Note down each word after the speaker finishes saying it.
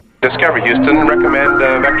Discovery, Houston. Recommend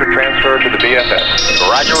vector transfer to the BFS.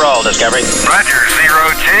 Roger, roll, Discovery. Roger,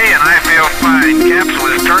 0G, and I feel fine.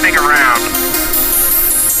 Capsule is turning around.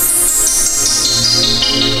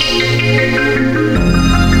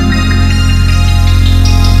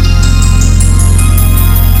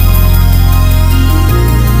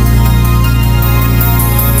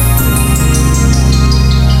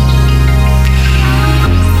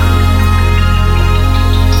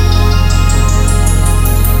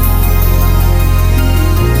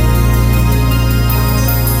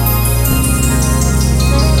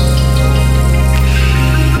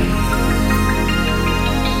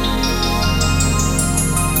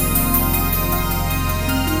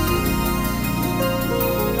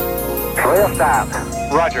 Wheel stop.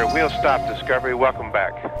 Roger, wheel stop, Discovery. Welcome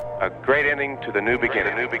back. A great ending to the new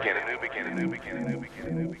beginning. New beginning. New beginning. New beginning. New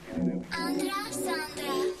beginning. New beginning. New beginning.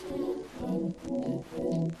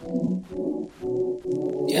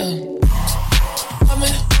 Yeah. I've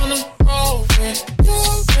been on the road where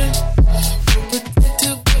you've been. You're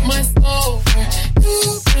protected with my soul where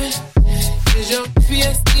you've been. Is your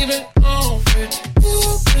GPS even on where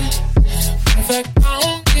you've been? In fact, I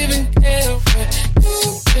don't even care where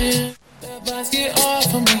you've been. That vibes get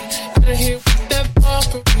off of me. Out of here with that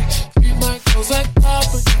property. Treat my clothes like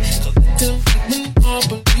property. Collect them like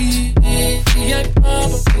monopoly. Yeah,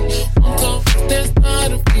 probably. Won't come if there's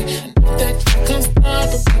not a fee. And if that trick comes stop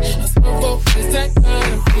me, I swear focus that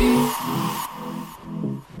gotta be.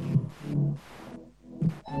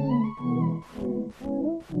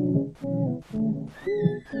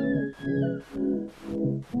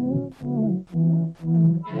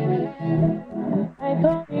 I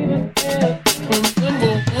don't even care.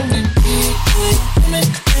 Remember when we beat women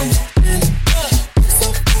and men. So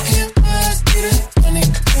fucking fast, need a 20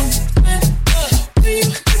 when you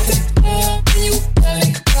hit the club, when you belly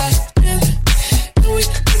got in. And we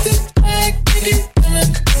hit the bag, baby, women,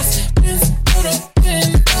 those pins for the win.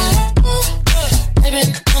 I've been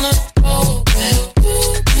on a roll,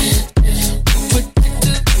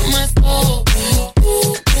 protected with my soul.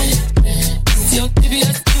 It's your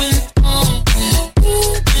DBS doing on.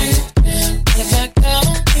 Matter of fact, I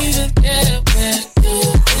don't even care where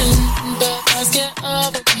you've been. The eyes get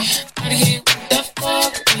up at me. Out of here with that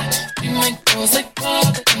fuckery. Treat my girls like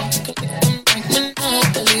property. Collect them like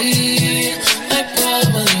monopoly. I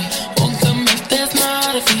probably won't come if there's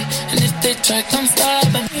not a fee. And if they try, come stop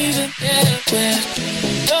me. Even care where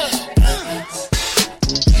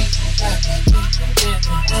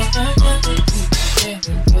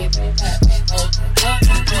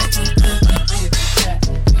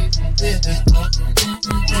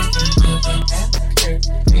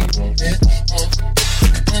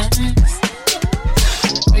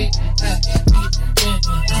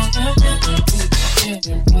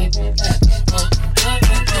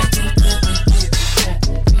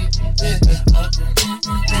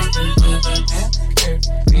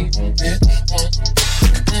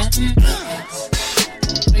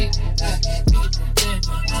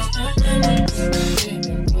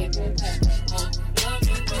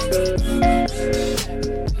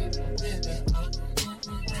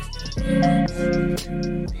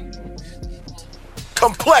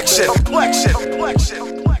Complexion.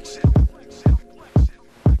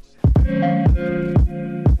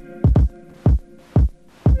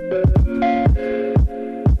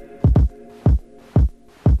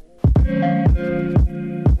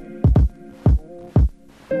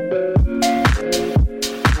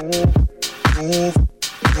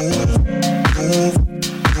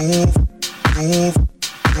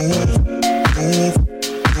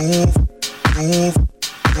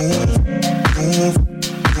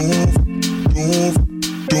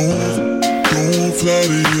 Don't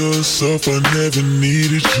flatter yourself, I never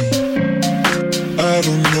needed you. I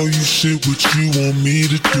don't know you shit what you want me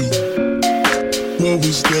to do. What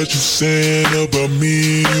was that you saying about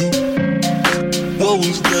me and you? What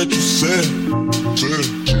was that you said?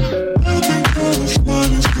 I think I was smart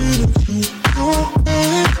instead of you.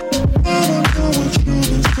 I don't know what you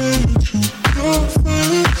been saying to your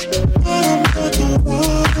face, but I'm not the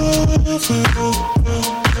one for you.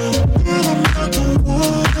 I'm not the one.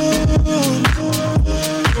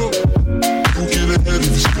 Don't get ahead of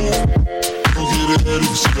yourself. Don't get ahead of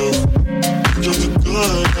yourself. Jump the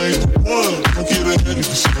gun, I ain't the one. Don't get ahead of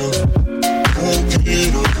yourself. Don't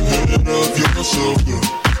get ahead of yourself, girl.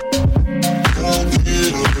 Don't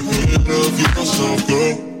get ahead of yourself,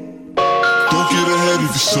 girl. Don't get ahead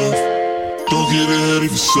of yourself. Don't get ahead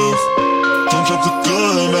of yourself. Don't jump the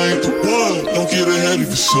gun, I ain't the one. Don't get ahead of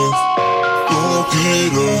yourself. Don't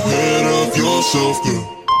get ahead of yourself, girl.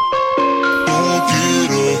 Don't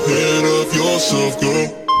get ahead of yourself, girl.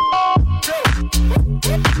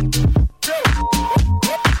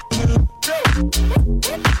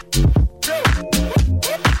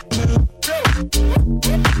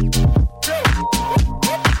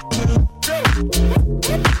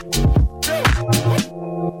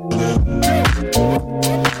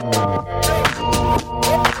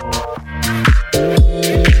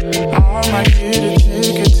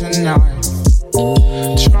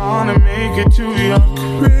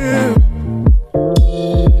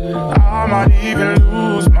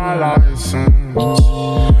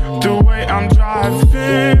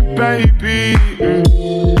 baby.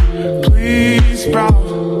 Please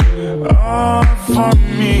bow up for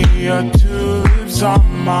me. Your tulips on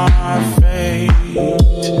my fate.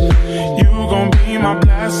 You gon' be my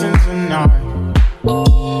blessing tonight.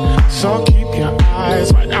 So keep your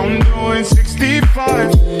eyes right. I'm doing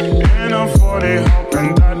 65 in a 40,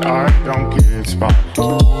 hoping that I don't get spotted.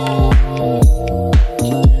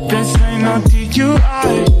 This ain't no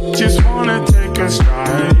DUI, just wanna take a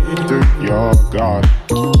stride through your garden.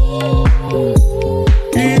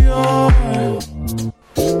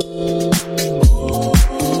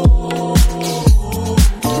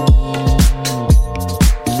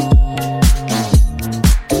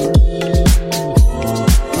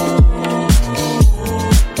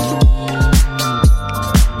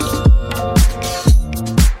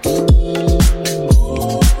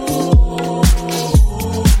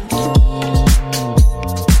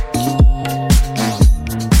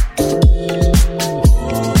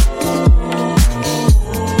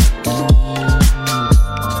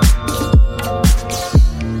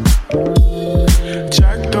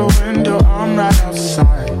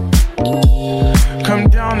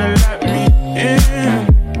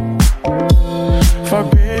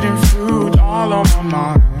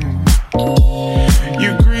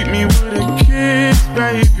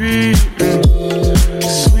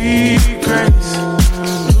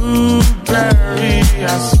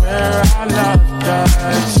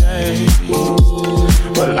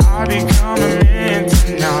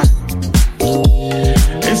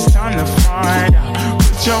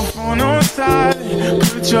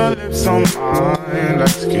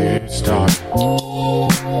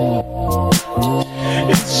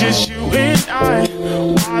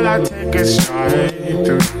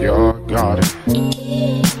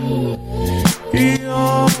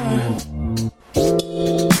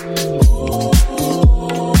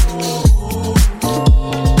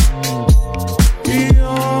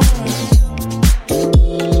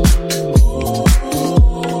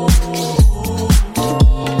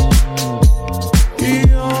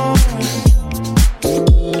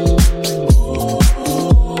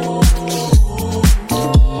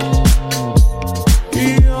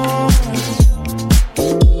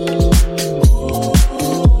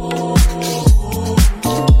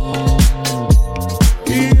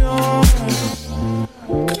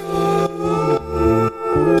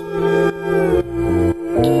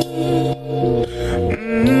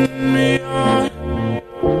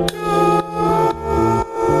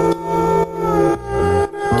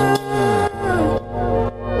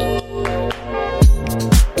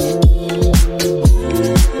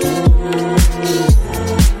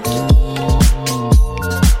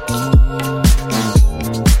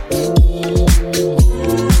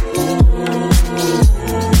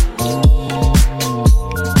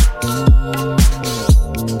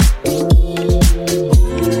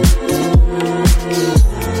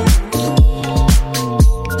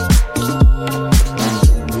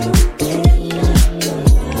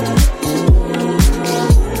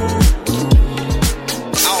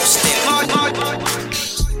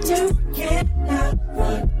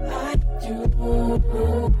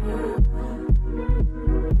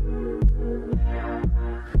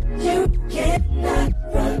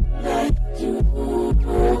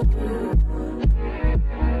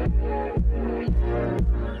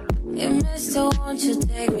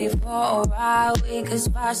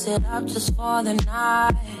 It up just for the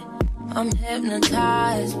night. I'm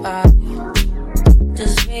hypnotized by you,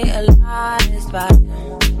 just realized by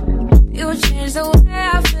you. You changed the way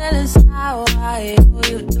I feel inside. Why all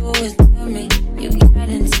you do is tell me you get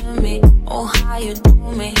into me. Oh, how you do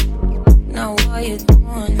me? Know what you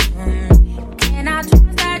doing to me? Can I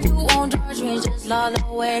trust that you won't judge me? Just love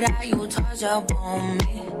the way that you touch up on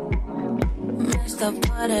me. Messed up,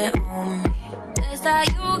 put it on me. It's that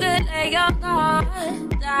you can lay your guard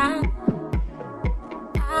down.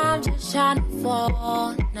 I'm just trying to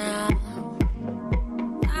fall now.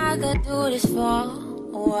 I could do this for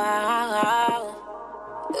a while.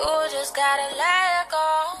 You just gotta let go.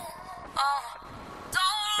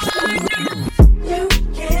 Don't you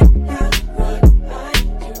cannot run like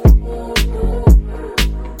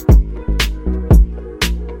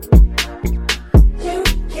you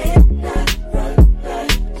cannot run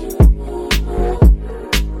like you.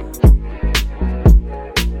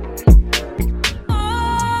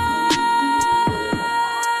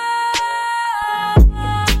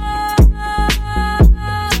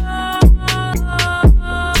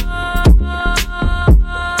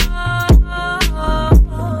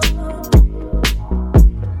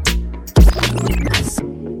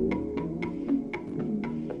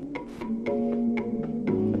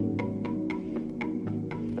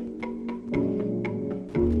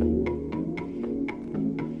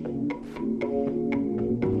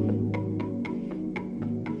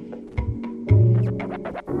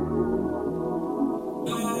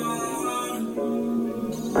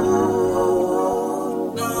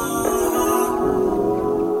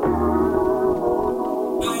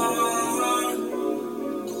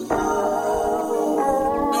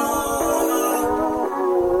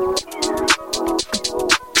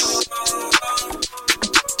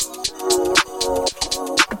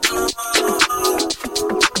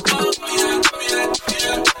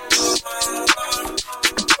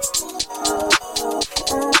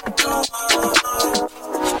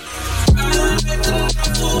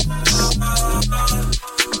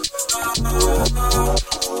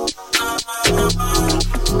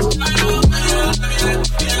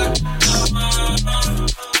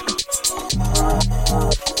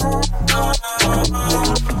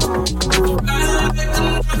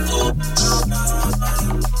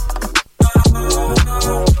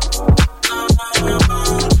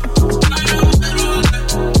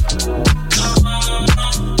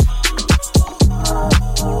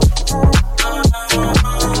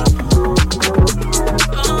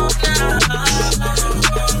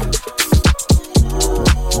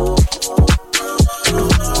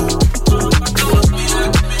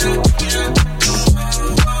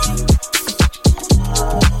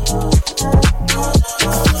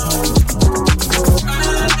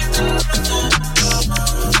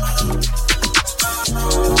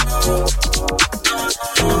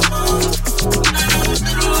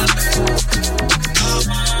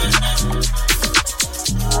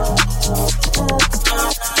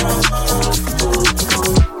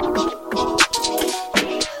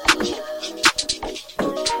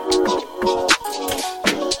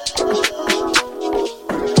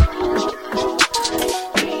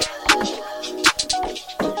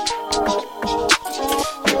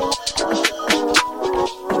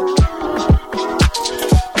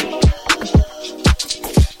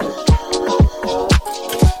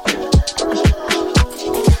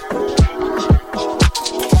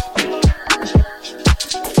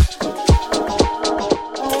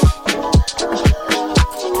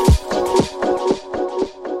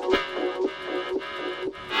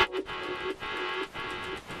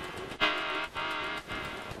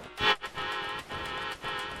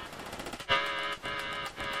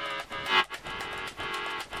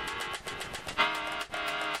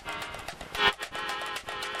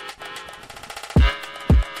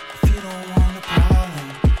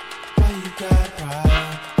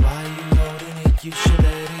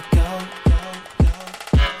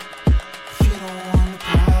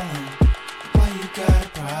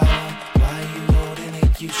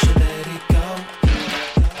 should let it go.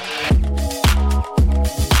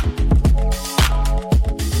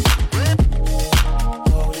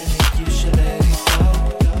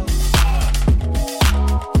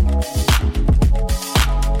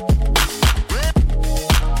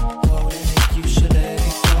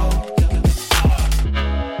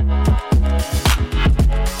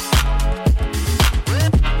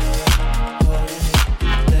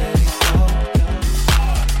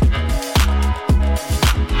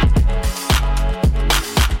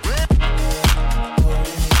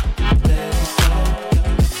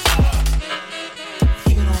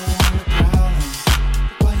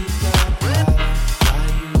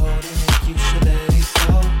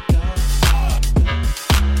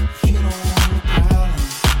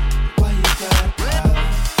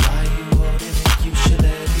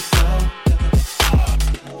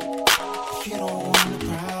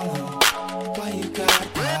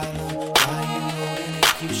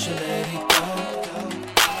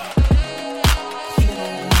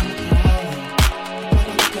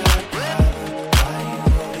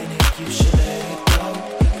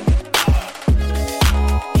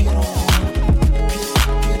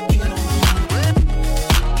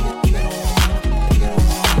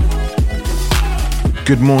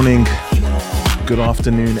 Good morning, good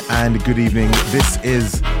afternoon, and good evening. This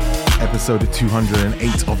is episode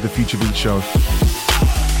 208 of the Future Beat Show.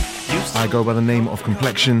 I go by the name of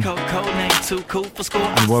Complexion,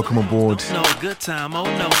 and welcome aboard to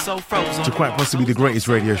quite possibly the greatest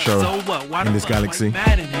radio show in this galaxy,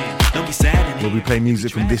 where we play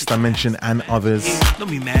music from this dimension and others.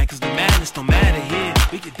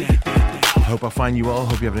 Hope I find you well.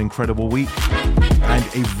 Hope you have an incredible week and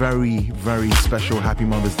a very, very special Happy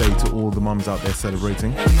Mother's Day to all the mums out there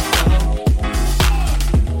celebrating.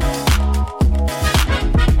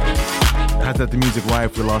 Had that the music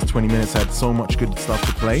right for the last 20 minutes. Had so much good stuff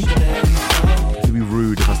to play. It'd be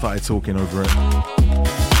rude if I started talking over it.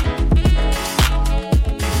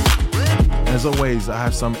 As always, I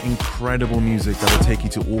have some incredible music that will take you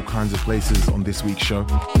to all kinds of places on this week's show.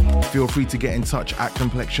 Feel free to get in touch at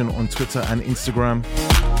Complexion on Twitter and Instagram.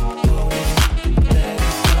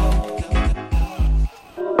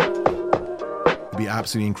 It'd be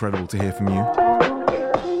absolutely incredible to hear from you.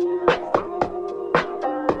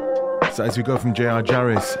 So as we go from JR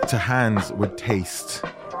Jarris to Hands with Taste.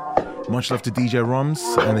 Much love to DJ Roms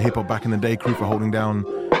and the Hip Hop Back in the Day crew for holding down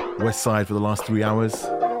West Side for the last 3 hours.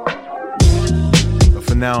 But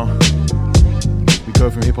for now, we go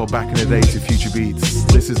from Hip Hop Back in the Day to Future Beats.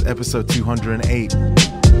 This is episode 208.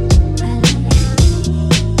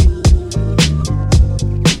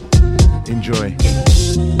 Enjoy.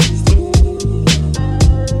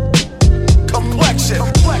 Complexion.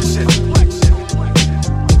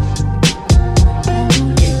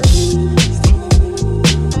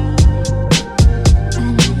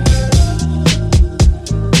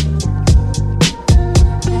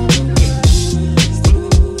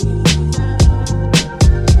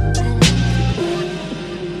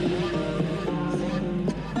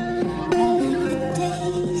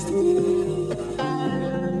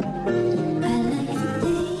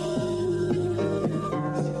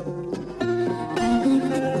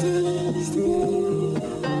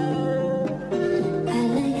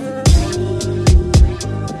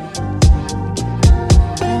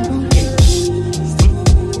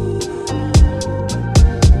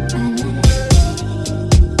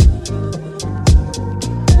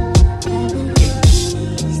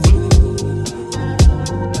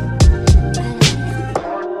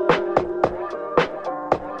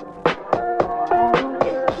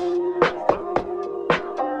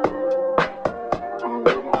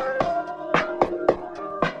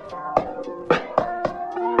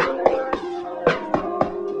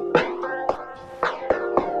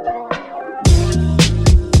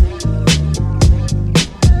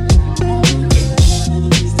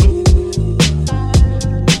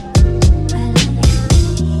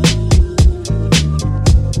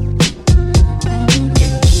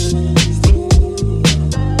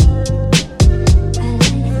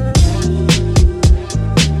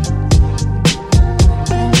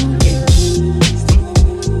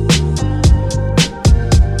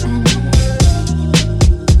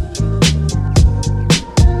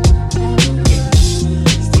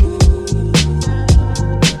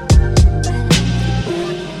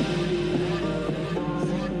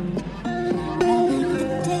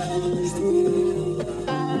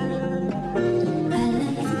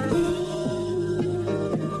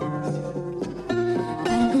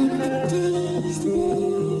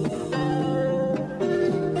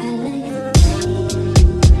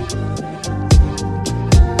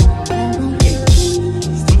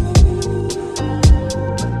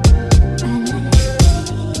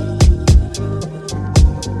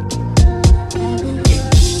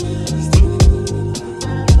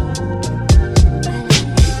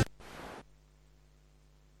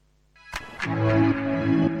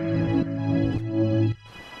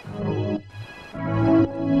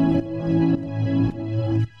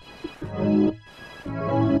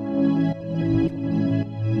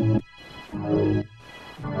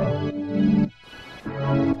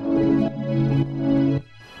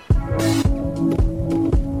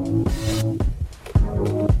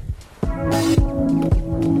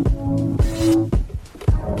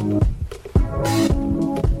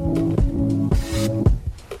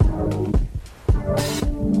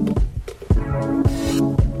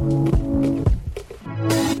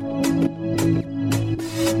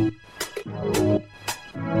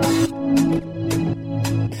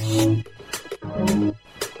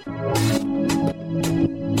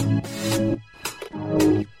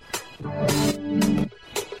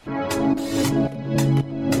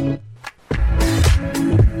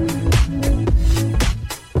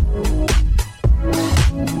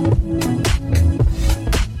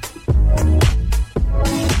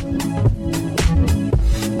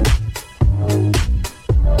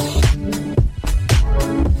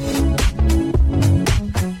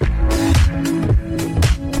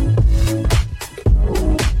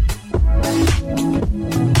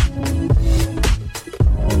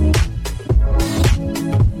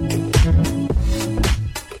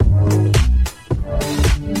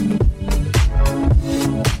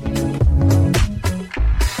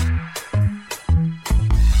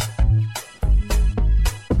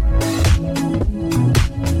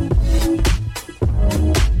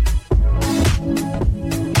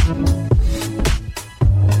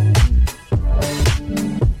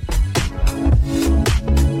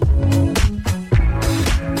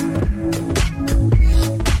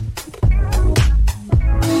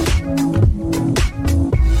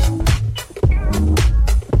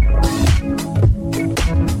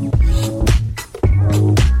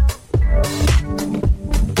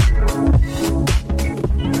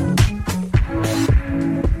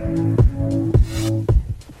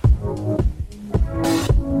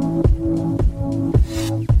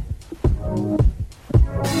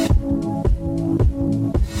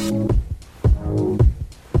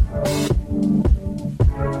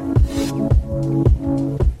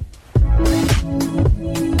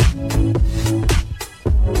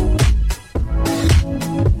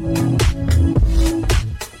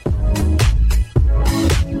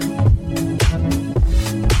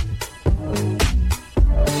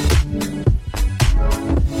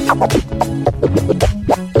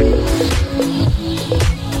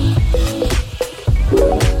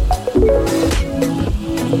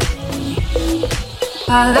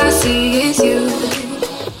 All I see is you.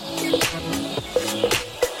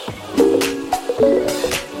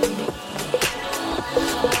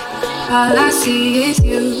 All I see is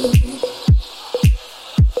you.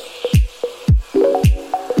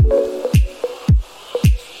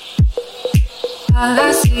 All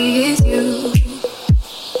I see is you.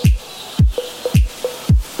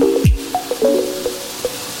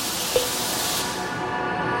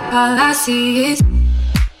 All I see is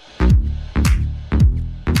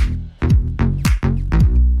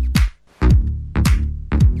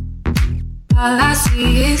all I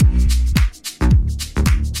see is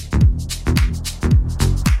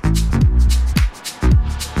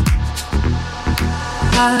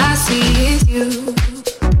all I see is you.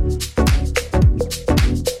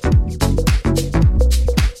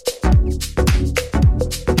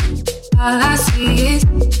 All I see is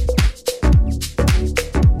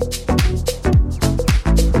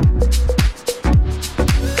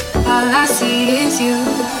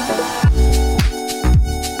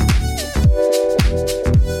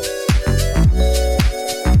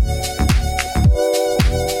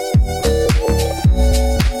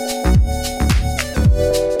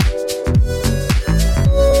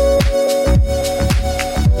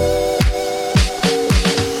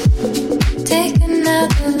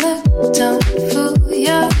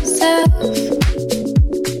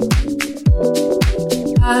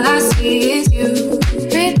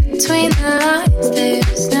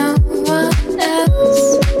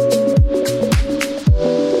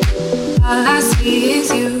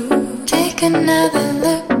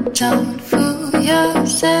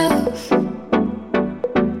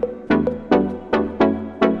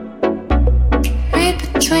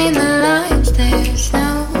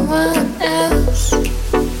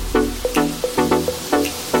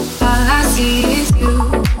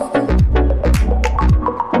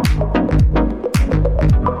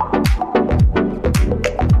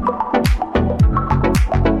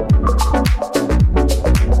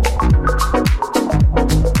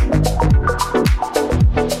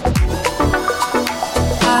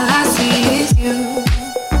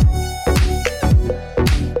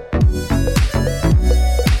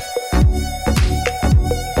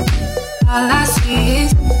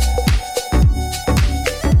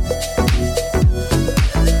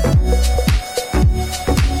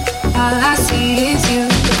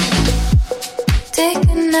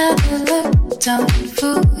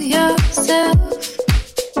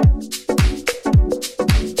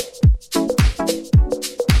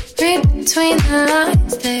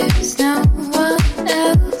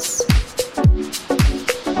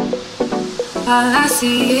all I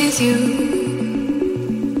see is you.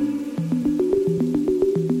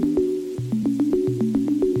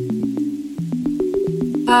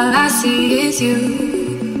 All I see is you.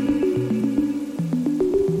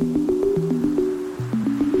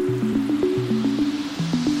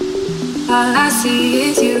 All I see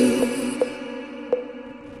is you.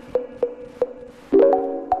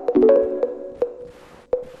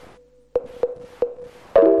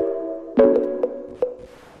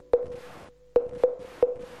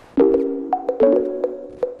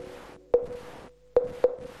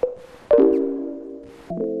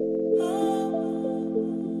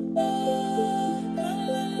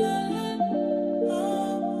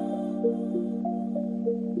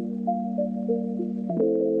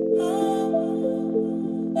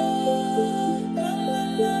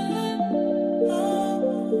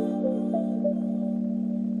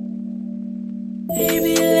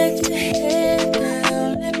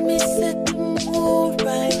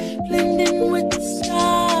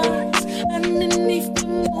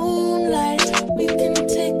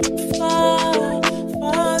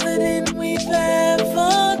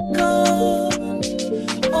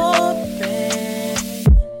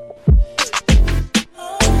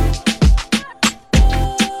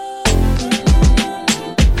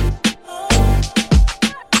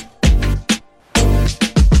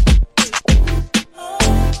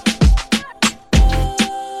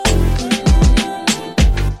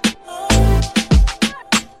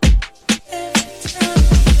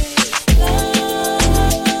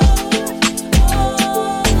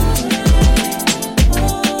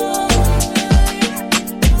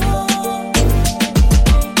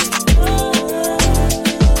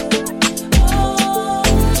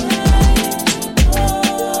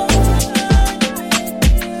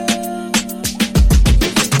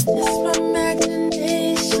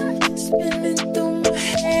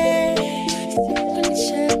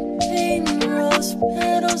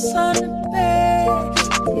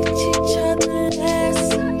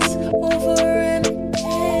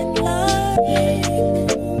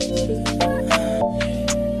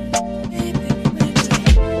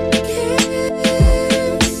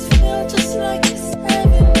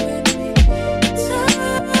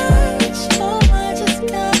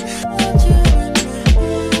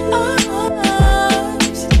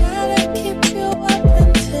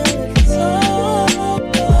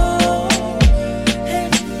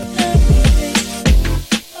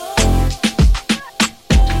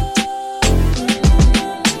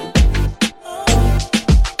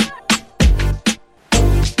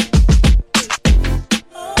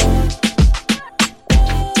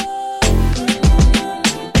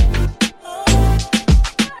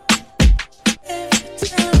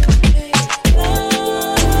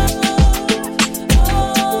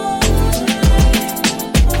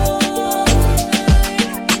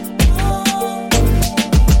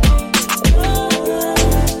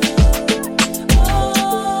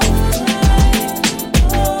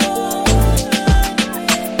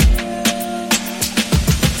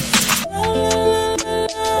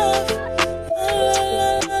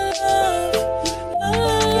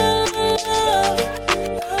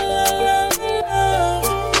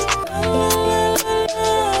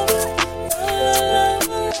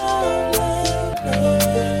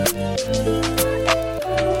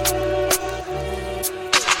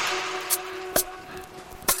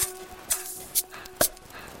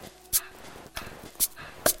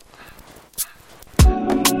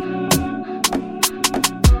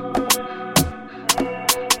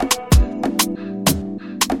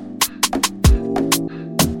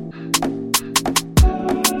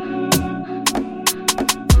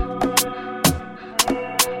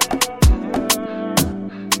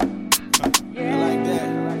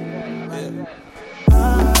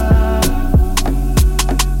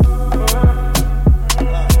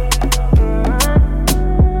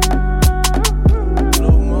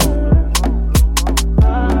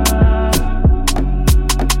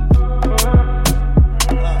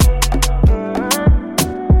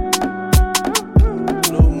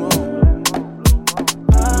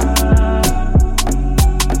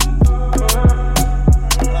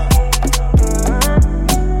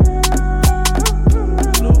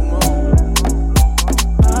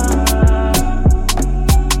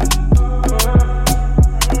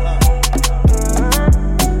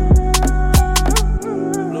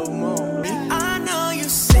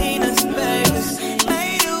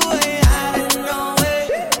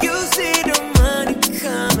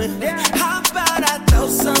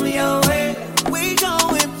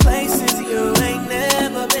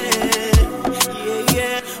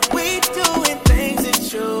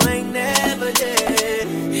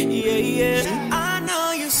 yeah. I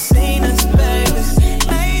know you've seen us, baby.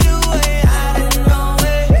 Made a way out of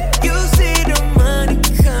nowhere. You see the money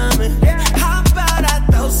coming. How about I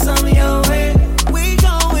throw some your way? We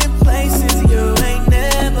going places you ain't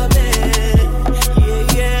never been. Yeah,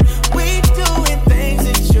 yeah. We doing things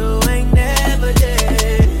that you ain't never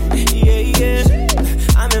did. Yeah, yeah.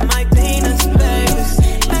 I'm in my peanuts, baby.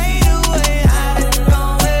 Made a way out of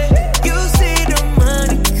nowhere. You see the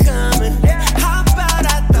money coming. How about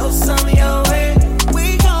I throw some your way? We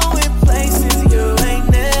going places you ain't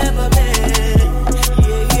never been.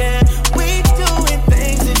 Yeah, yeah. We doing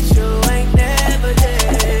things that you ain't never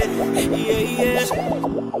did. Yeah, yeah.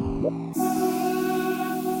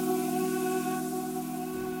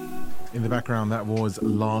 In the background, that was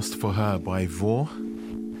Last for Her by Vore.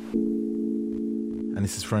 And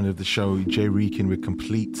this is friend of the show, Jay Reekin with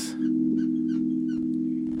Complete.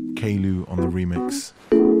 Kalu on the remix.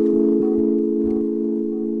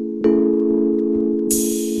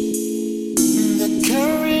 The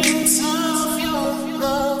current of your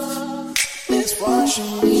love is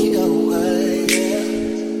washing me away,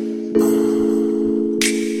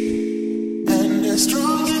 and as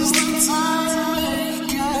strong as the tide may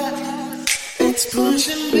get, it's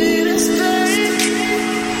pushing me to stay.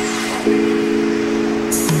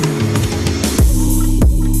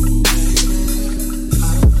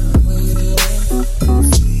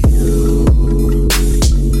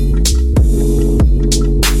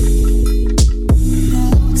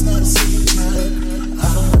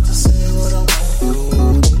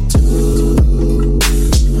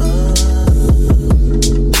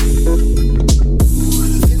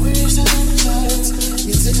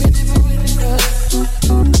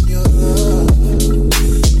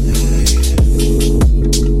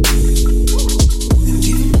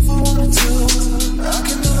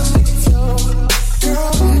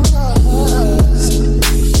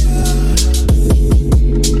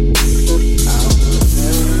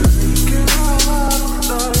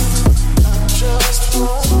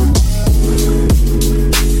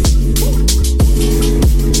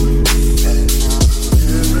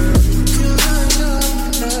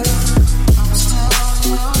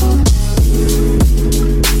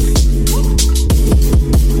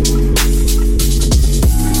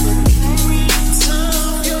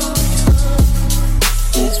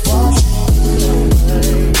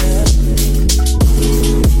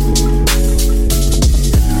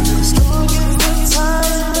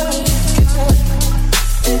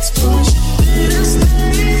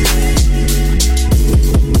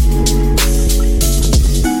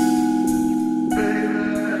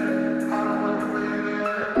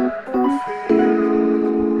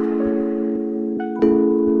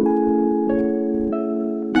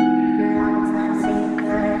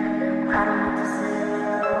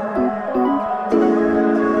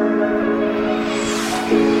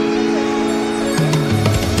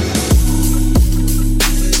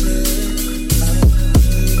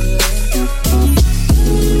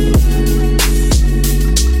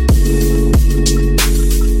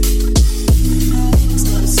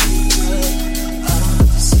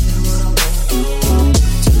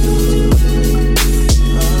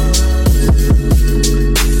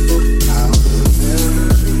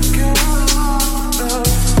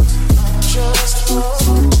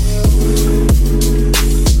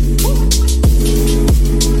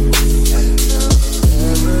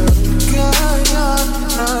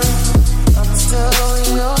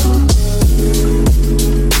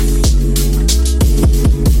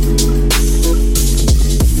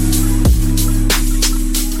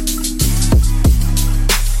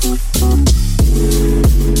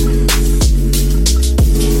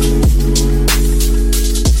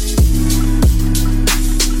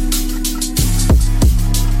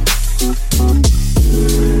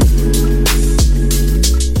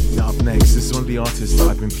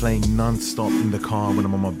 playing non-stop in the car when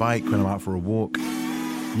I'm on my bike, when I'm out for a walk.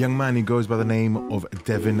 Young man who goes by the name of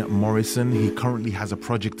Devin Morrison. He currently has a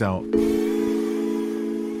project out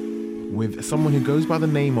with someone who goes by the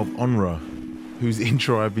name of Onra, whose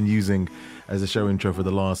intro I've been using as a show intro for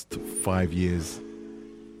the last 5 years.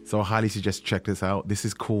 So I highly suggest check this out. This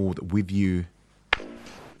is called With You,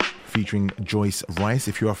 featuring Joyce Rice.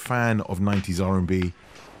 If you're a fan of 90s R&B,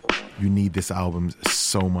 you need this album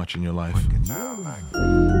so much in your life.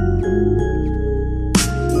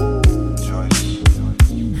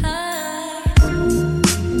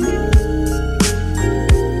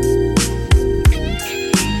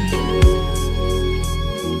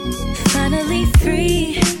 Finally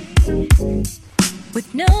free, with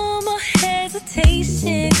no more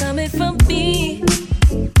hesitation coming from me.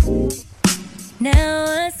 Now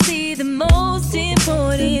I see the most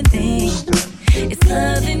important thing.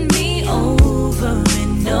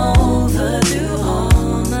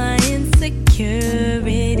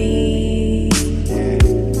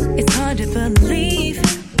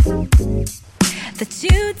 But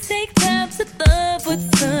you take time to love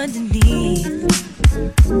what's underneath.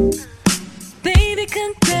 Baby,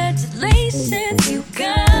 congratulations, you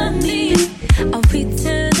got me. I'll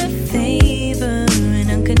return the favor and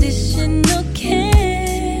unconditional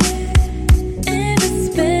care and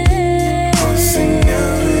respect. I'll sing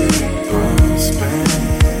out in prospect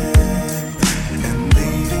and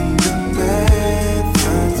leading the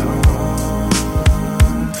methadone.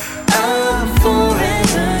 I'm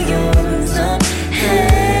forever yours. I'm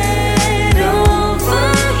head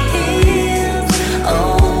over heels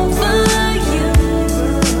over you.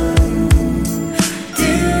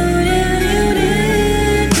 Do, do, do, do,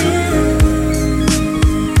 do.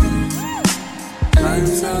 I'm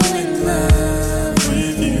so in love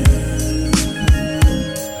with you.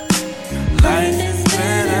 Life is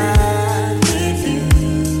better with you.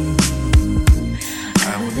 I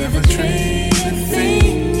will never trade a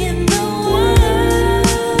thing in the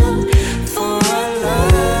world for our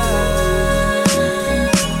love.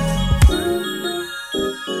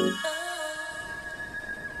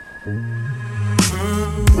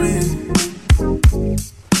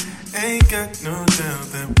 Ain't got no doubt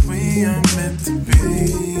that we are meant to be.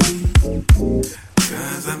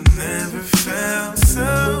 'Cause I've never felt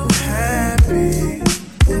so happy.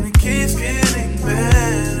 And it keeps getting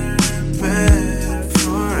better and better.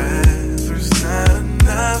 Forever's not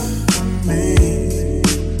enough for me.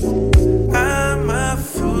 I'm a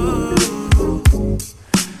fool,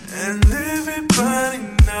 and everybody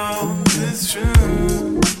knows it's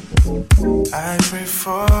true. I pray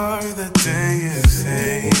for the day you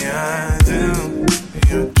say I do.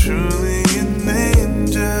 You're truly an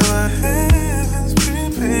angel of heaven's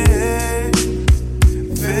prepared.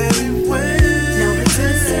 Very well. Now it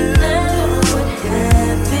doesn't matter what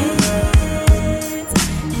happens.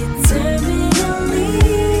 Eternally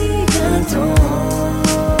adored.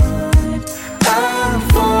 I'm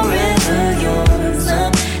forever yours.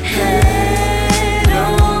 I'm head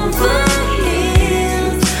over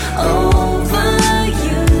heels over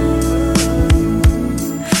you.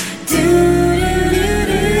 Do, do, do,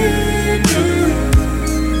 do, do.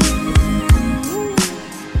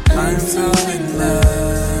 I'm so in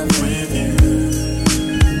love with you.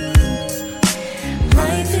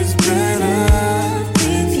 Life is better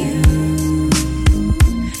with you.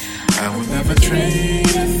 I will never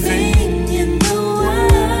trade a thing in the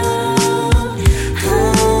world.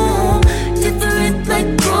 Oh, different like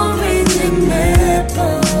orange and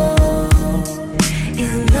apple.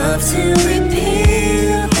 In love till we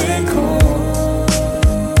peel and core.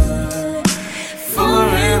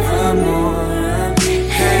 Forevermore, I'm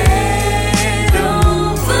head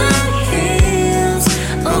over heels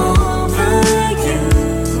over you.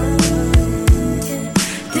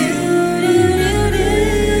 Do, do, do, do,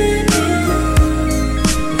 do.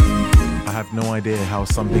 I have no idea how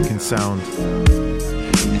something can sound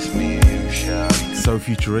so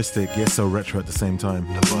futuristic yet so retro at the same time.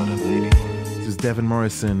 This is Devin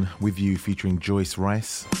Morrison with you featuring Joyce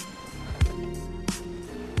Rice.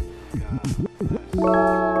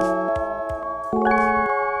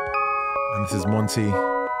 And this is Monty.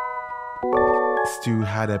 Stu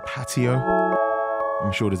had a patio.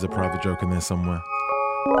 I'm sure there's a private joke in there somewhere.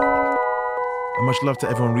 And much love to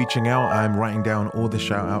everyone reaching out. I'm writing down all the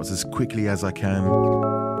shout outs as quickly as I can.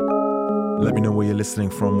 Let me know where you're listening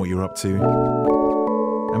from, what you're up to,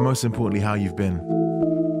 and most importantly, how you've been.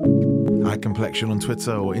 iComplexion on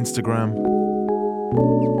Twitter or Instagram.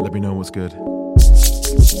 Let me know what's good.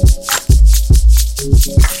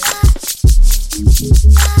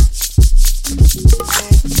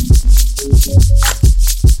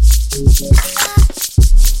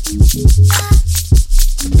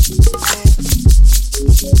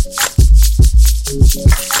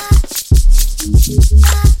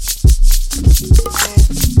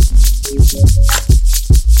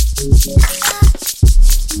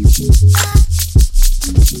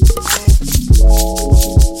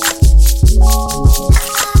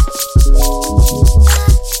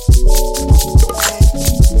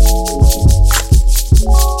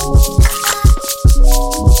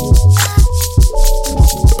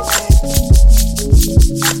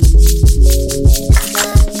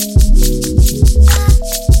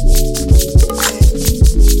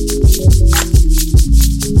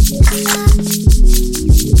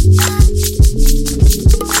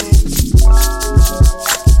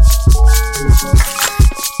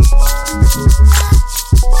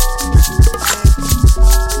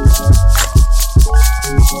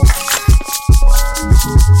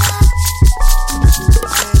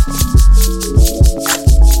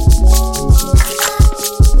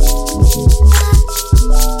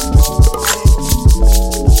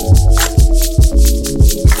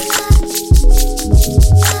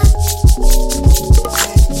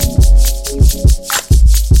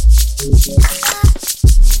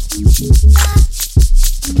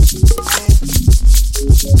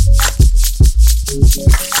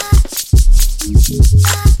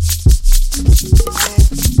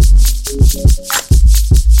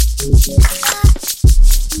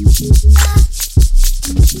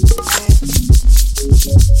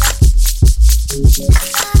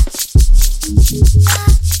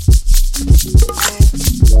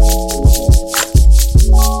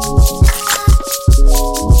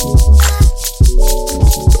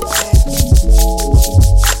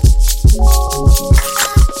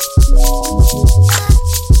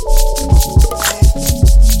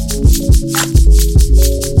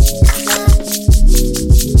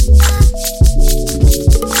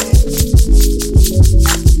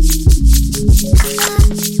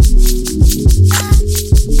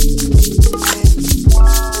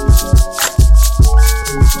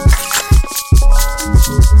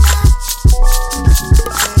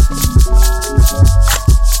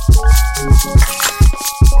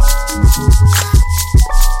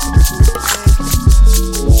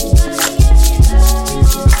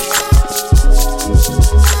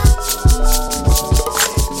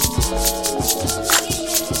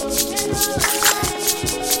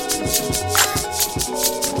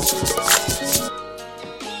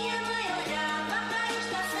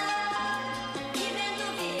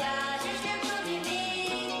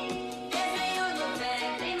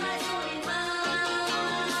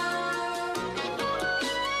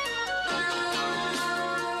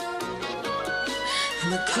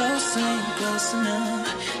 look close, ain't close enough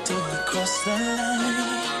till we cross the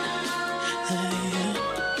line. Hey,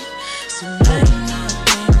 so now you know I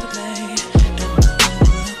came to play, and I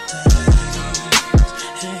hold it tight.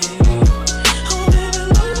 Hey, oh baby,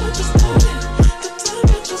 look what you started. The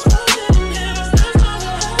temperature's rising in here, it's not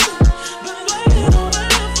gonna happen. Been waiting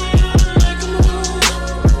for you to make a move.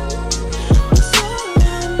 It's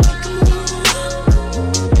alright, make a move.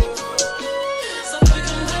 So baby,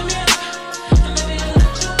 come let me up, and maybe I'll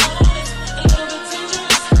let you on it. A little bit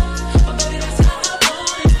dangerous, but baby, that's how I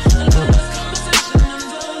want it. A little less conversation and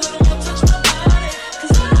a little more touch my body.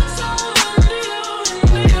 'Cause I'm so into you,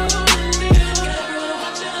 into you, into you. Got everyone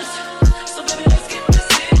watching us, so baby, let's keep it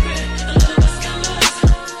secret. A little less scandalous,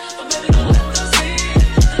 but baby, don't let them see it.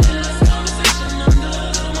 A little less conversation and a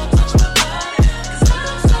little more touch my body. 'Cause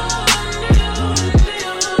I'm so into you, into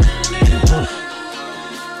you, into you.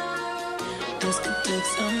 This could take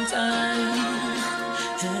some time.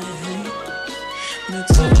 Hey, made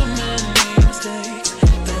too many mistakes.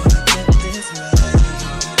 Better get this right.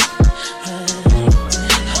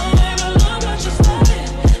 Oh, baby, look what you started.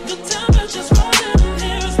 The temperature's rising in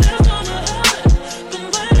here, it's not gonna happen. Been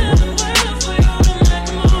waiting and waiting for you to make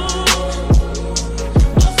a move.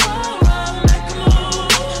 What's alright, make a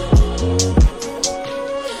move.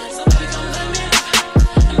 So baby, come let me up,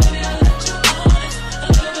 and maybe I'll let you on it. A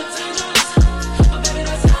little bit dangerous, but baby,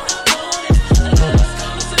 that's how I want it. A little less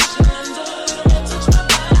conversation and a little more touch my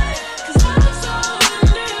body.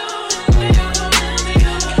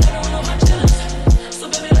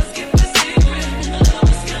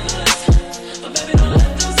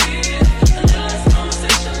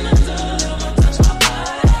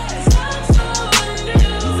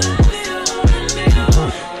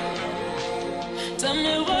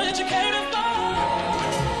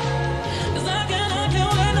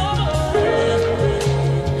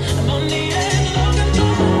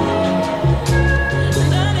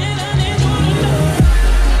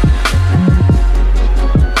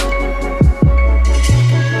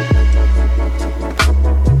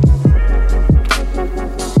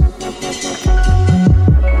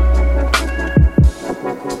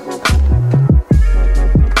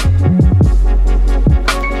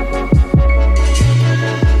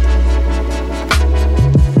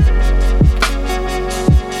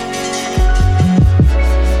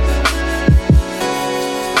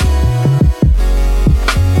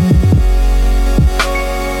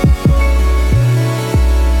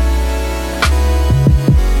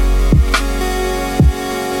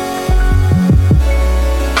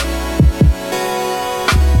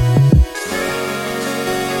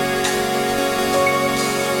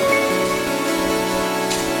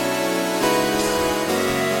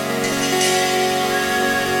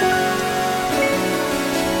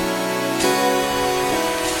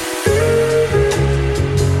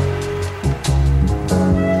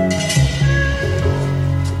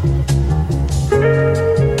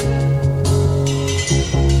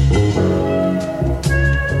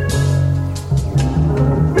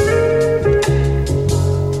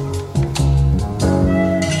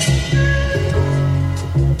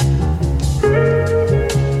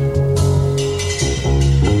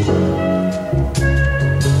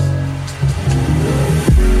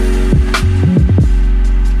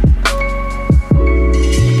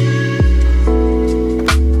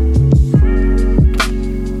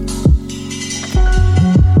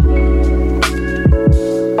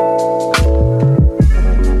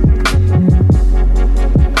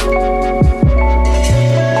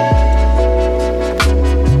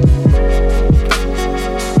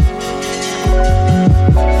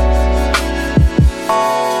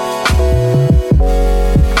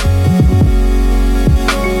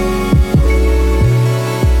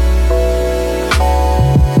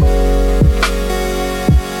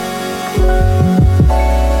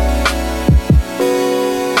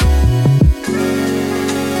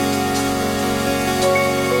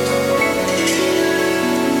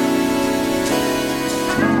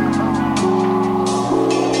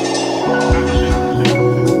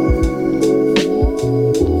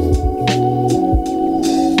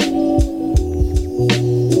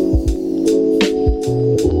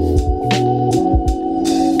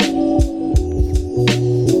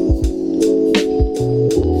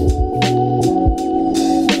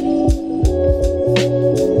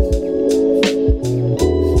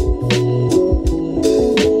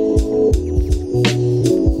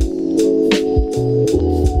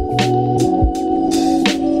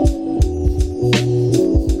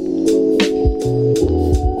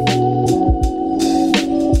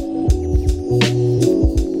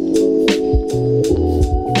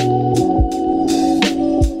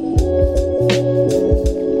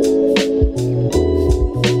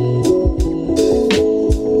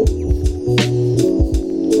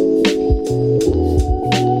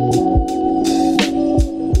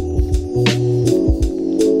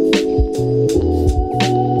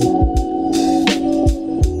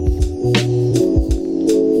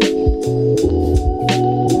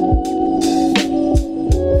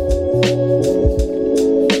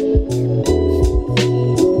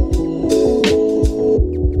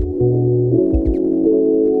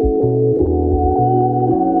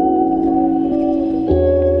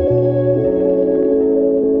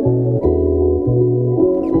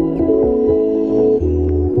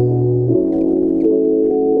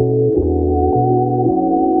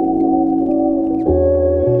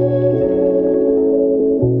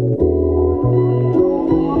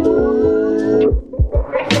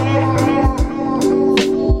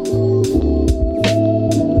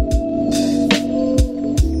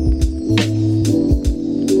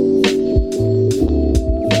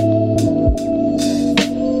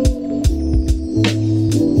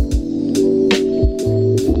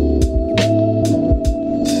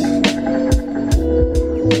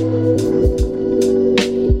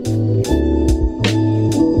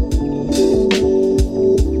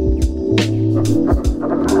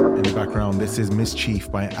 This is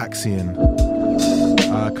Mischief by Axion.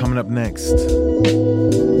 Coming up next,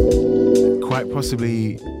 quite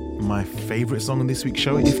possibly my favorite song on this week's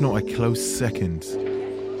show, if not a close second.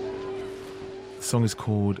 The song is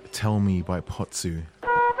called Tell Me by Potsu.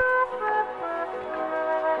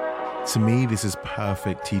 To me, this is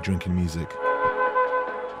perfect tea drinking music.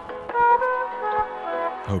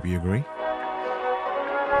 Hope you agree.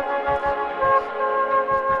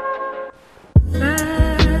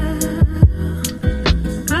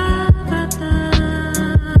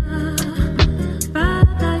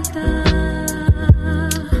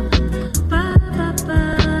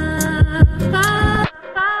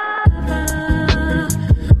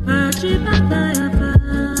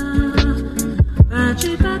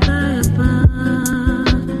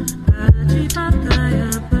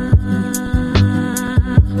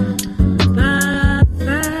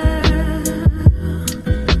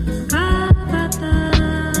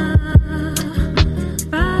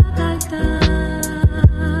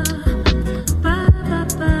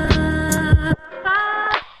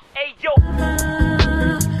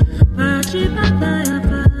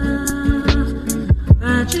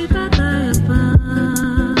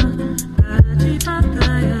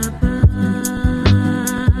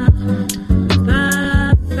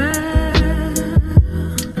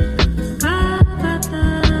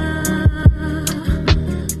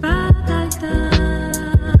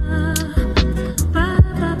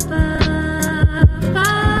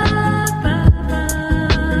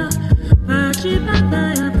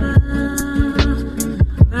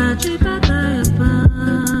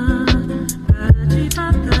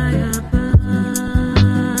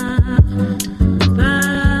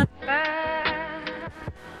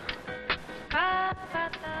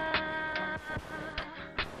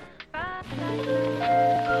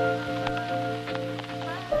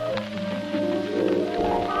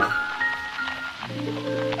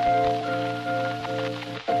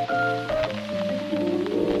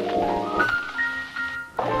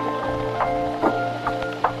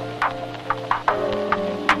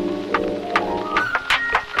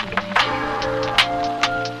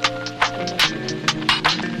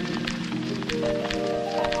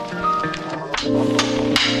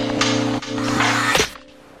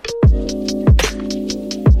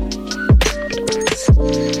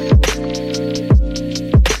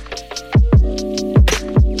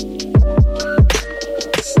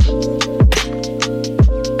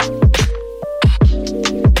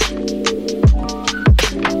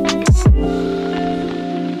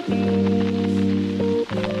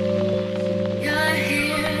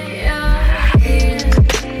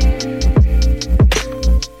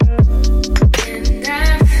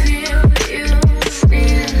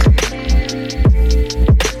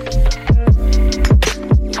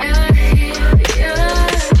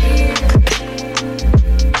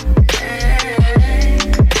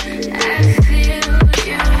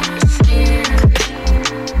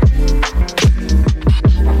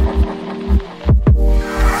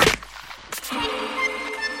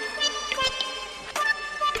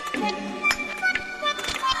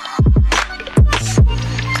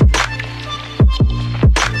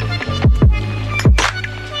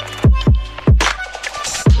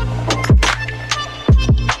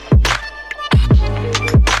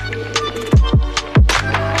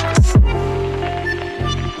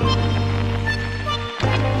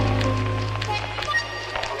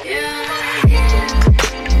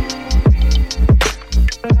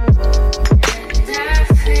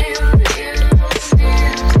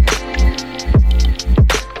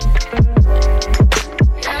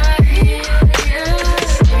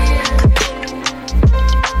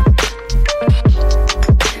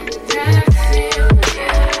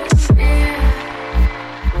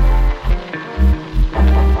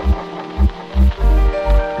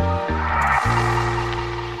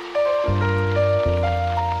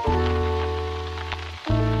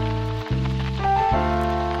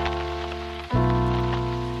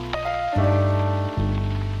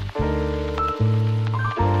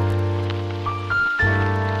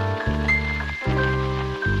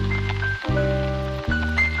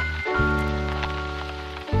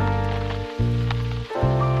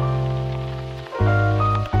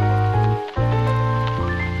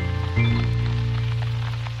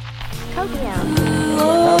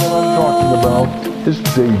 Is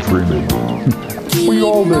daydreaming. We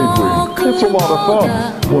all daydream. It's a lot of fun.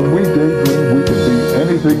 When we daydream, we can be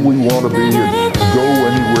anything we want to be and go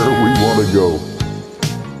anywhere we want to go.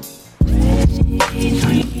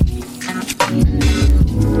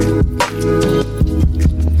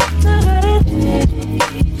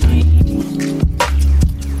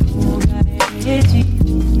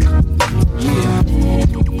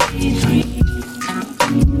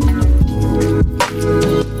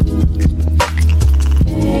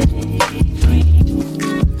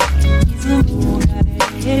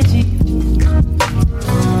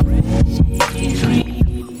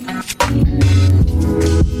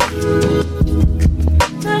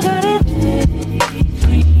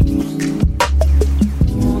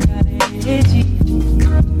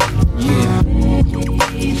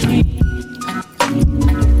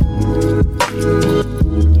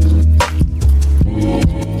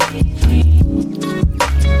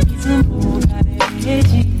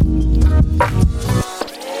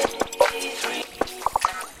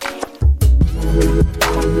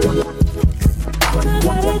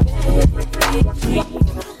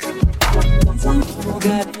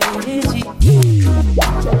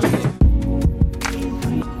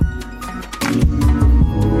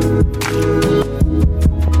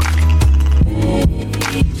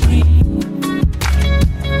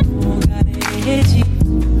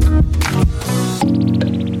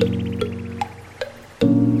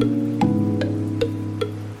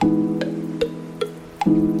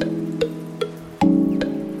 I'm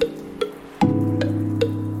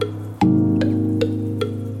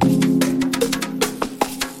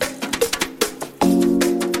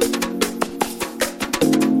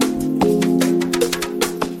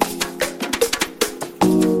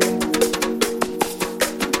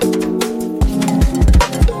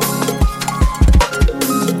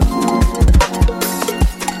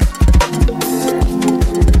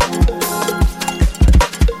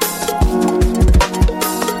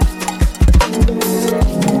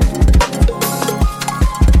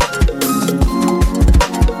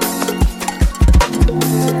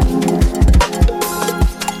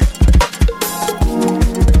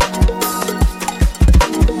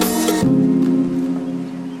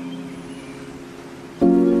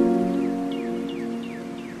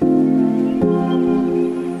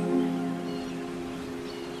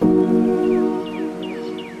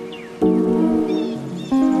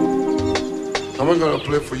gonna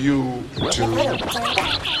play for you to...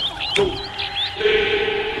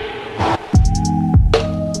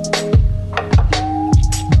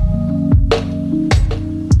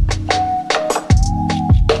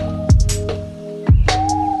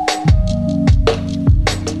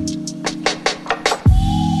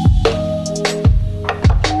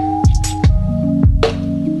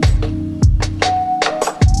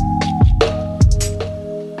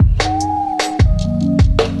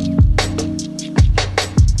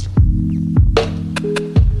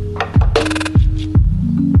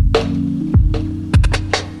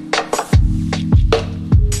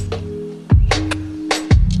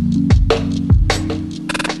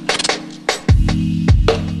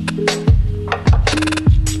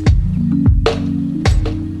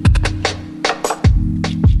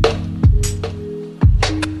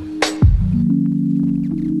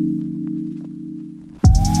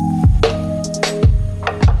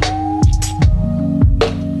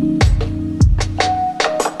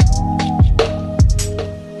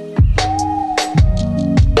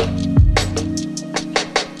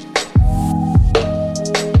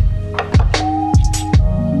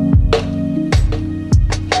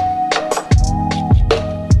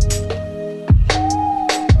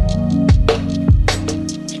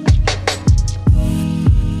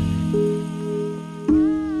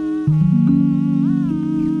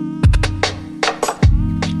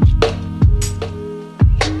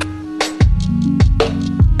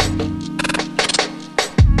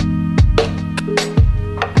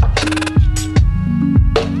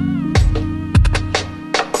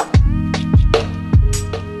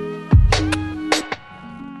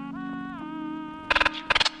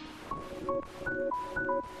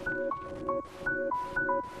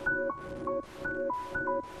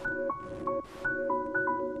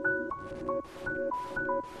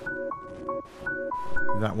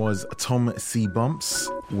 That was Tom C. Bumps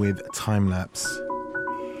with Time Lapse.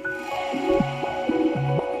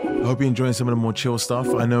 I hope you're enjoying some of the more chill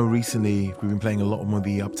stuff. I know recently we've been playing a lot more of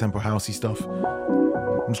the up-tempo housey stuff.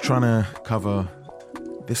 I'm just trying to cover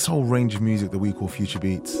this whole range of music that we call future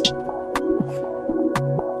beats. At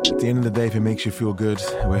the end of the day, if it makes you feel good,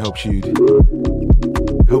 or it helps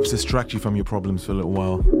distract you from your problems for a little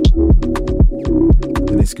while,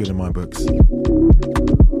 then it's good in my books.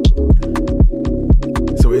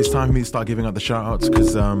 So it's time for me to start giving out the shout-outs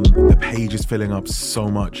because the page is filling up so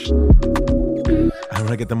much. I want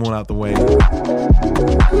to get them all out the way.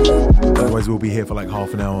 Otherwise we'll be here for like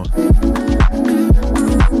half an hour.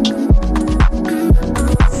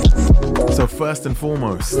 So first and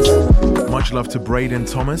foremost, much love to Braden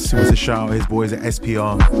Thomas, who wants to shout out his boys at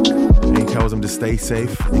SPR. And he tells them to stay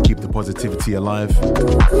safe and keep the positivity alive.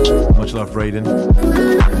 Much love, Braden.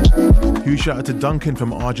 Huge shout out to Duncan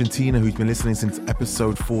from Argentina, who's been listening since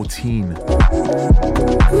episode 14. We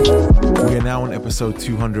are now on episode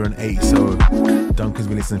 208, so Duncan's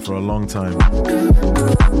been listening for a long time.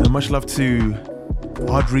 And much love to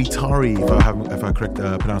Adri Tari, if I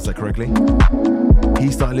pronounce that correctly. He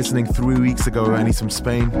started listening 3 weeks ago and he's from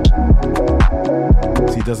Spain.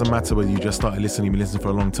 So it doesn't matter whether you just started listening, you've been listening for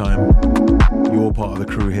a long time. You're all part of the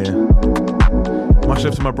crew here. Much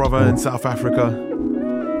love to my brother in South Africa,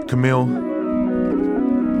 Camille.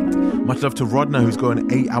 Much love to Rodner, who's got an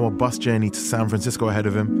 8-hour bus journey to San Francisco ahead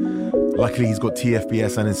of him. Luckily he's got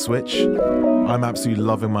TFBS and his Switch. I'm absolutely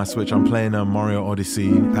loving my Switch. I'm playing Mario Odyssey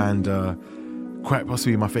and quite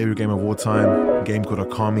possibly my favorite game of all time, a game called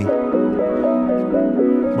Okami.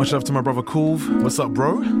 Much love to my brother Kulv. What's up,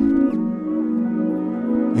 bro?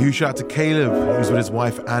 A huge shout out to Caleb, who's with his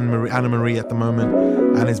wife Anna Marie at the moment,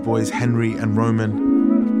 and his boys Henry and Roman,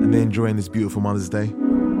 and they're enjoying this beautiful Mother's Day.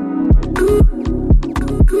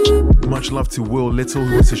 Much love to Will Little,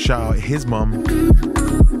 who wants to shout out his mum.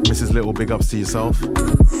 Mrs. Little, big ups to yourself.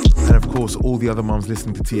 And of course, all the other mums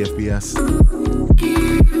listening to TFBS.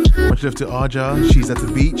 Much love to Arja. She's at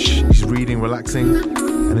the beach. She's reading, relaxing,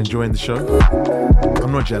 and enjoying the show.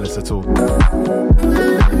 I'm not jealous at all.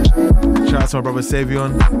 Shout out to my brother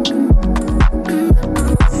Savion.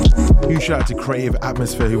 Huge shout out to Creative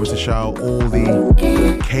Atmosphere, who was to shout out all the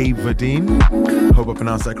Cape Verdine. Hope I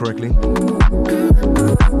pronounced that correctly.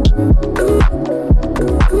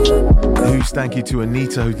 Huge thank you to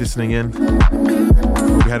Anita, who's listening in.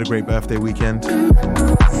 Hope you had a great birthday weekend.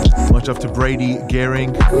 Much love to Brady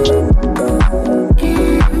Gehring.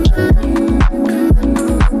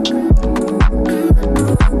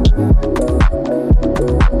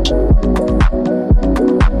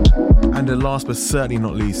 And the last but certainly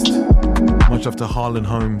not least, much love to Harlan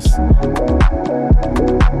Holmes.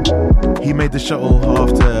 He made the shuttle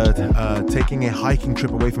after taking a hiking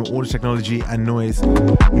trip away from all the technology and noise. He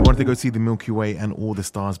wanted to go see the Milky Way and all the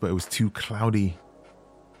stars, but it was too cloudy.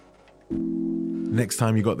 Next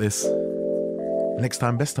time you got this. Next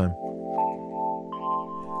time, best time.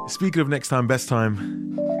 Speaking of next time, best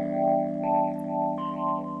time,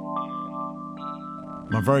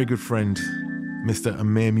 my very good friend, Mr.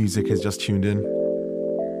 Amir Music, has just tuned in.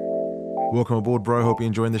 Welcome aboard, bro. Hope you're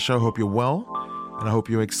enjoying the show. Hope you're well. And I hope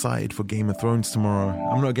you're excited for Game of Thrones tomorrow.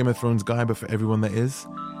 I'm not a Game of Thrones guy, but for everyone that is,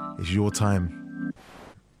 it's your time.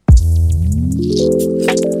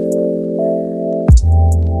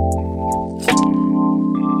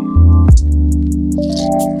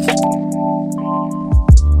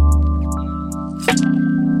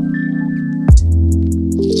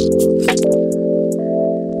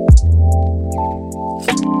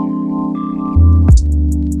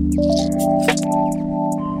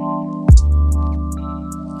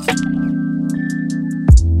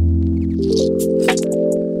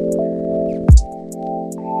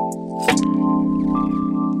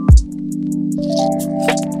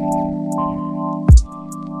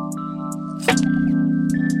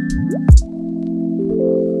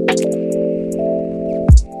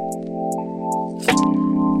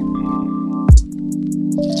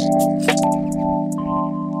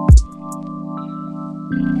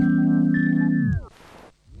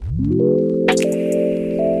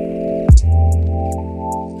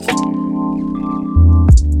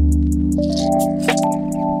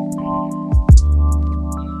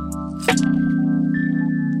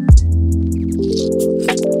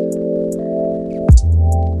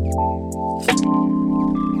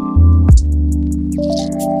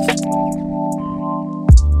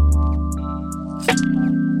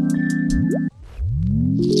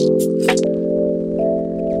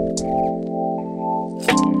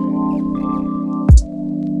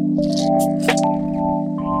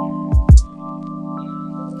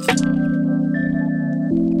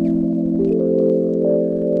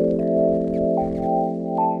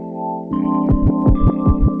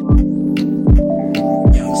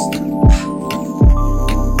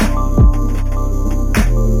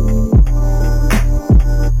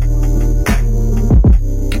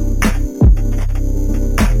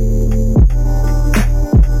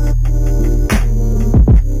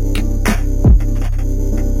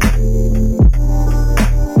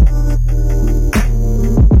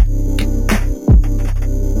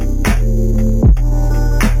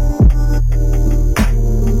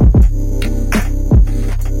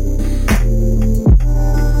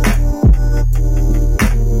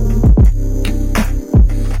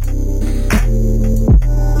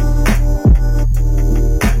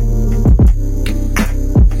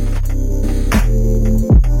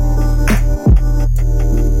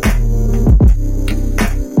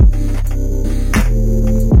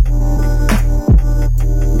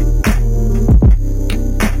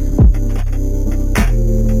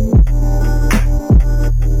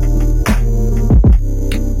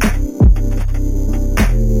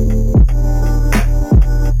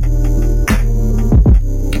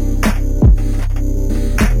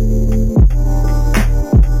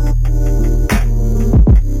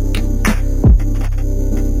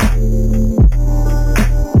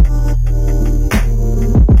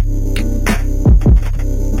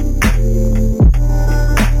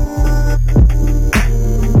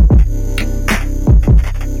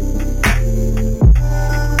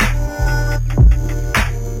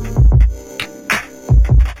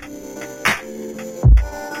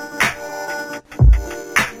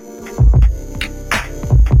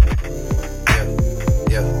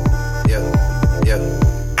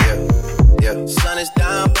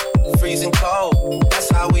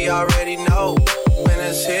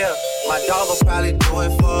 My dog will probably do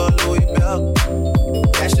it for Louis Bell.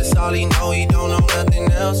 That's just all he know, he don't know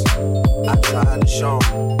nothing else. I tried to show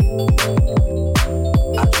him.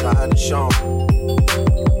 I tried to show him.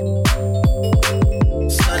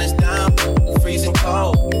 Sun is down, freezing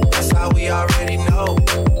cold. That's how we already know.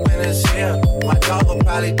 Winter's here, my dog will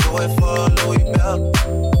probably do it for a Louis belt.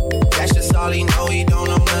 That's just all he know, he don't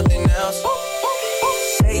know nothing else.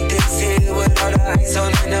 Make this here with all the ice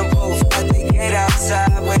on in the booth. But they get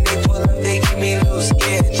outside when they pull up, they keep me loose.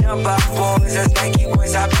 Yeah, jump out boys, that's Nike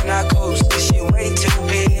boys, I been our coast. This shit way too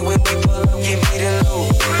big, when we pull up, give me the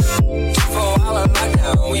loot. 2-4-hour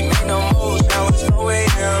lockdown, we made no moves. Now it's 4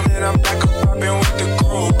 a.m. and I'm back up poppin' with the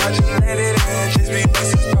crew. I just let it in, just be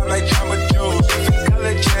pieces pop like Jamba Juice.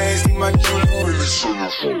 Color change, see my jewelry.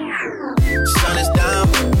 Sun is down,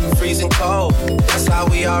 freezing cold. That's how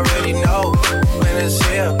we already know. Winter's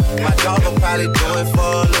here, my dog will probably do it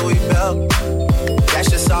for a Louis belt. That's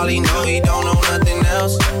just all he know, he don't know nothing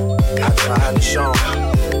else. I tried to show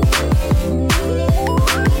him.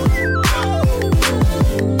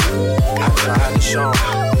 I tried to show him.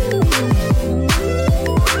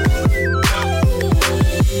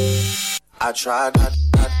 I tried.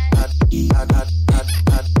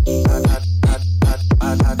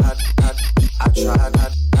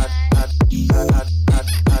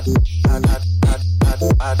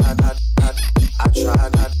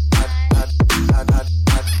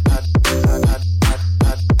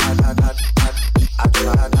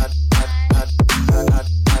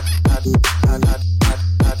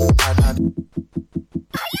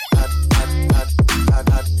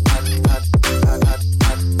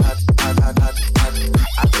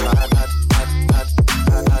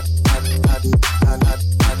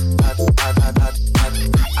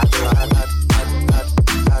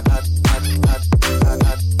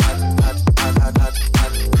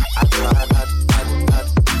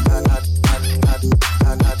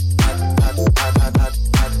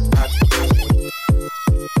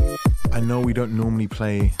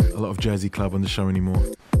 Play a lot of Jersey Club on the show anymore,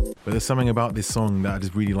 but there's something about this song that I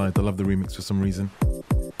just really liked. I love the remix for some reason,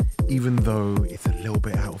 even though it's a little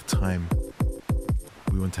bit out of time.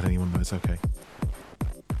 We won't tell anyone, but it's okay.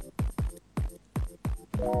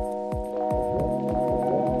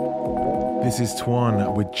 This is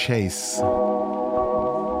Twan with Chase.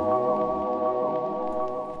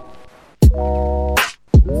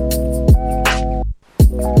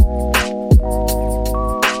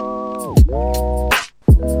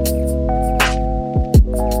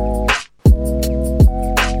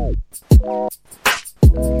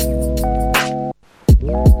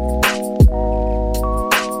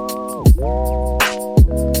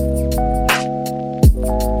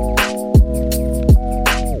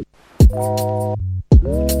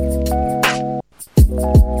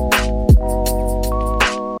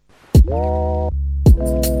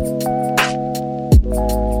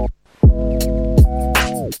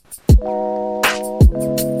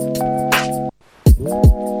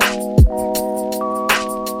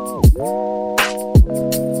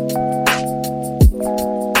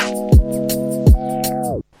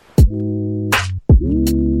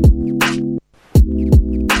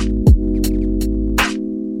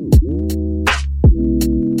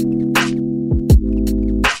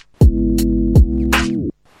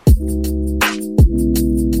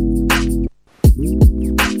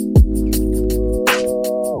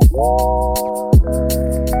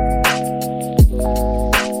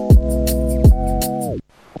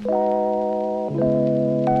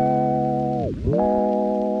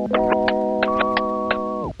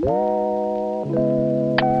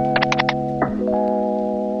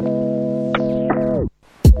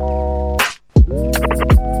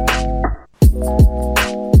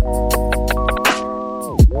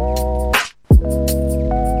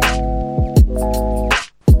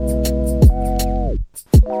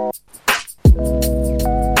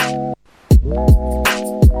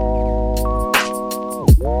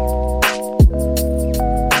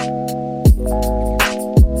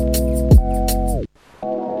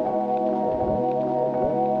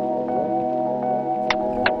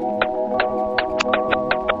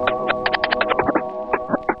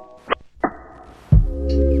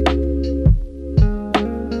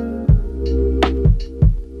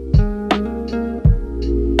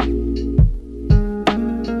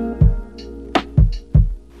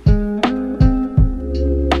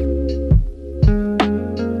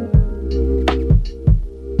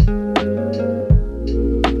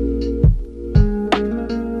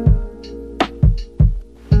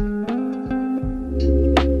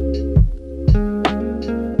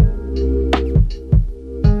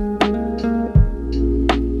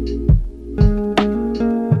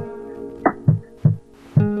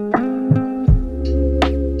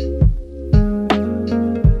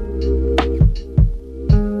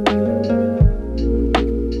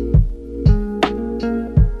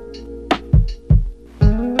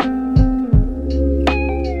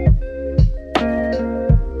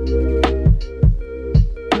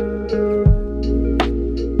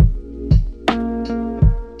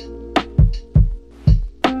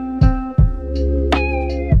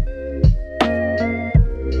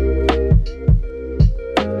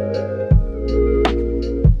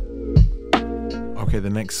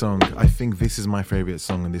 song. I think this is my favorite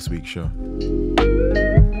song on this week's show.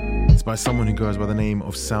 It's by someone who goes by the name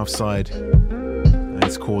of Southside, and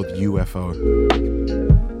it's called UFO.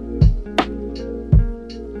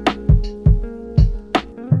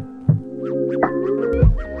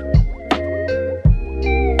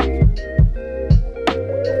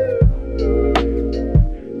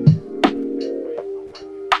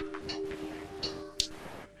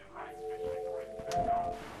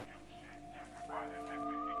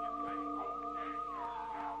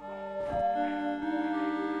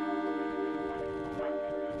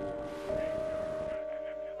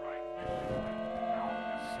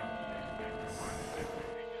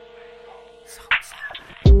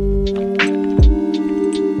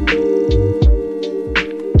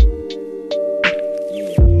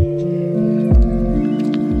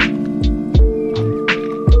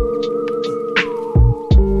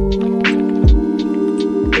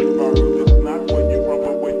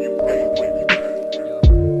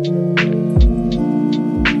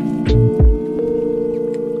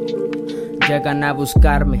 Llegan a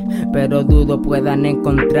buscarme, pero dudo puedan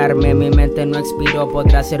encontrarme. Mi mente no expiró,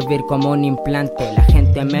 podrá servir como un implante. La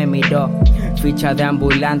gente me miró, ficha de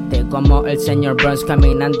ambulante, como el señor Burns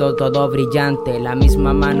caminando todo brillante. La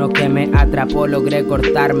misma mano que me atrapó logré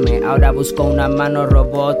cortarme. Ahora busco una mano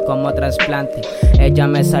robot como trasplante. Ella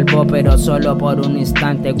me salvó pero solo por un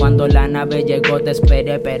instante. Cuando la nave llegó te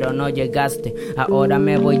esperé pero no llegaste. Ahora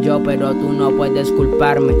me voy yo pero tú no puedes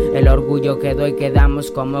culparme. El orgullo que doy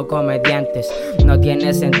quedamos como comediantes. No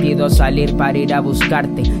tiene sentido salir para ir a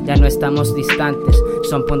buscarte. Ya no estamos distantes,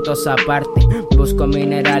 son puntos aparte. Busco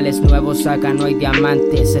minerales nuevos, acá no hay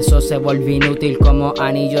diamantes. Eso se volvió inútil como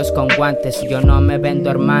anillos con guantes. Yo no me vendo,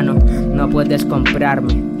 hermano, no puedes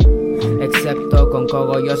comprarme, excepto con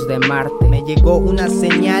cogollos de Marte. Me llegó una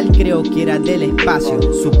señal, creo que era del espacio.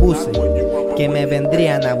 Supuse que me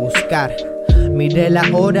vendrían a buscar. Miré la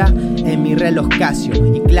hora en mi reloj Casio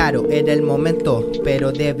y claro, era el momento,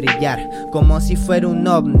 pero de brillar, como si fuera un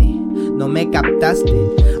ovni. No me captaste,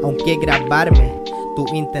 aunque grabarme tú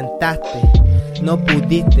intentaste. No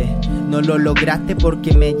pudiste, no lo lograste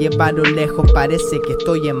porque me llevaron lejos, parece que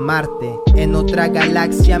estoy en Marte. En otra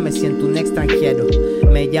galaxia me siento un extranjero.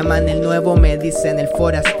 Me llaman el nuevo, me dicen el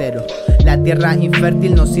forastero. La tierra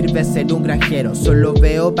infértil no sirve ser un granjero. Solo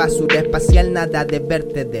veo basura espacial, nada de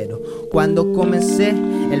vertedero. Cuando comencé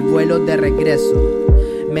el vuelo de regreso,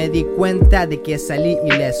 me di cuenta de que salí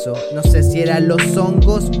ileso. No sé si eran los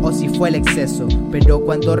hongos o si fue el exceso, pero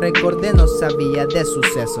cuando recordé no sabía de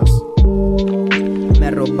sucesos. Me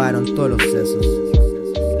robaron todos los sesos.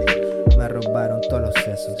 Me robaron todos los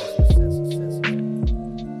sesos.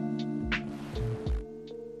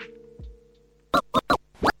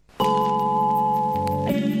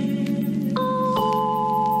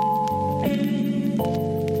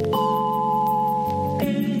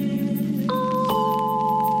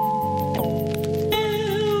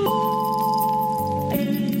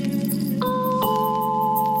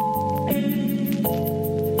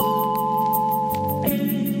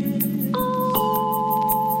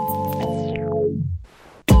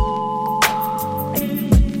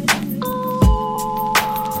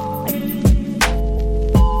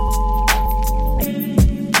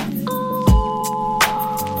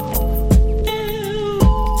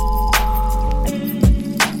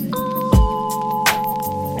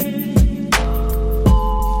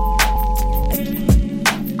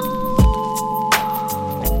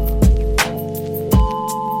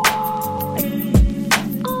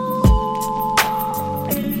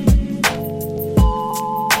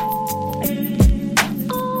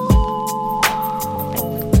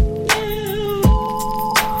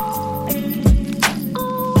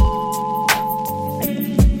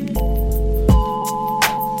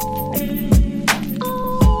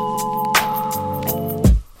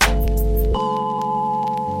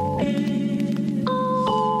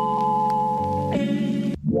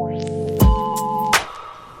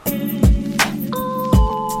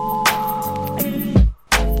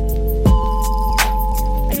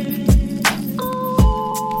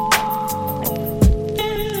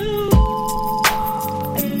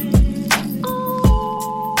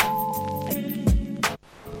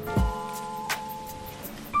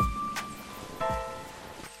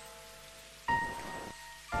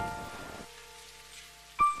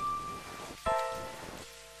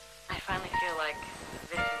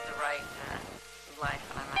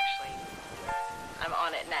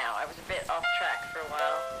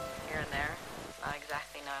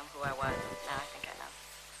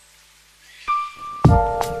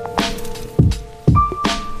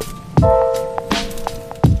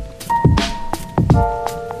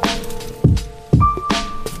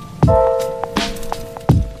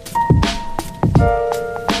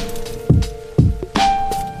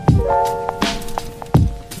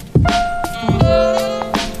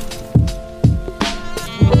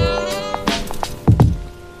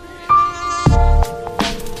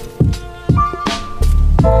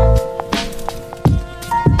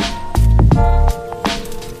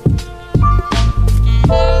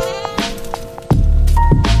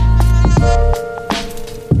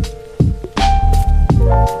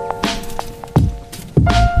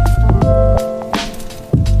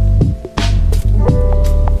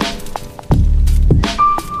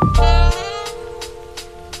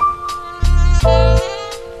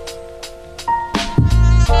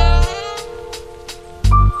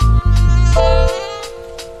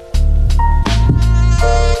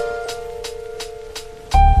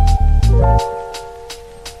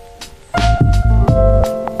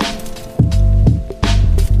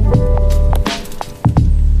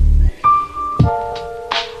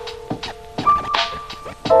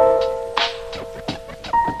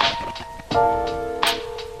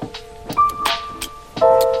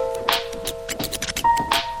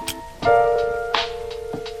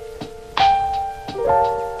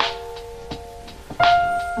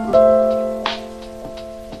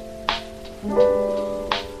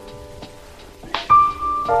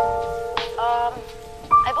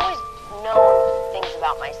 I've always known things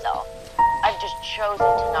about myself. I've just chosen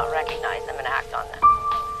to not recognize them and act on them.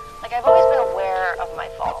 Like, I've always been aware of my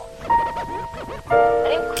faults. I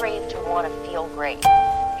didn't crave to want to feel great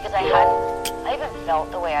because I haven't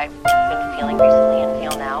felt the way I've been feeling recently and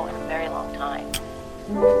feel now in a very long time.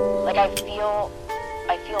 Like, I feel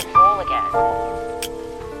whole again.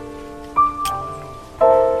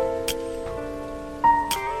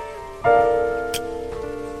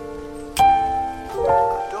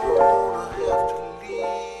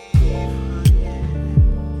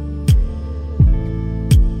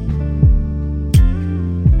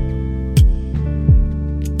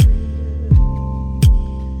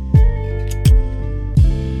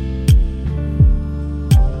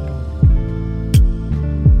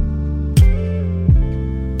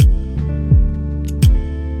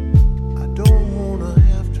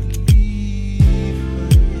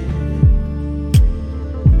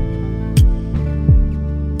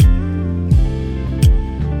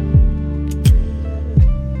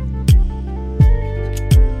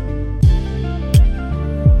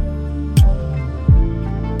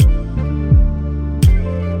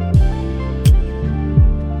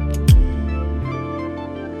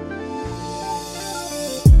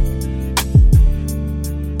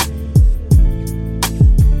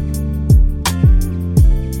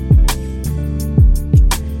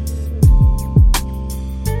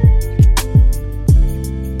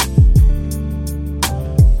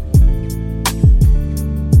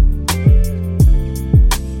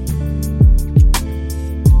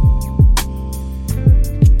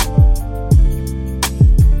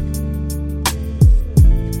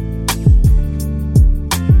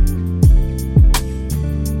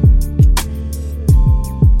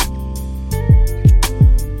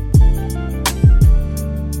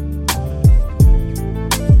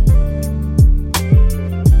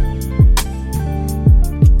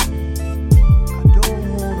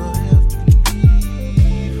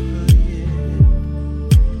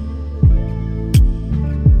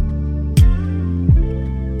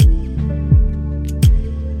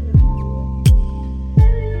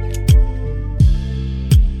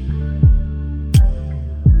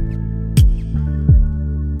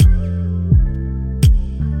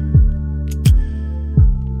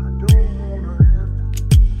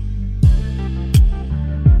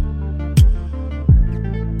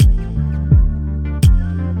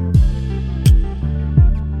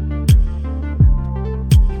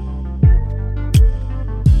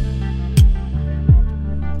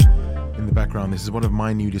 This is one of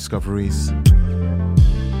my new discoveries.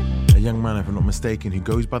 A young man, if I'm not mistaken, who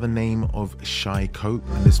goes by the name of Shy Cope,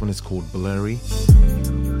 and this one is called Blurry.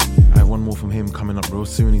 I have one more from him coming up real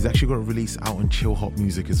soon. He's actually got a release out on Chill Hop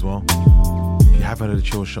Music as well.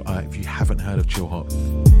 If you haven't heard of Chill Hop,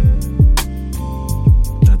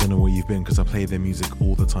 I don't know where you've been because I play their music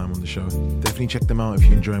all the time on the show. Definitely check them out if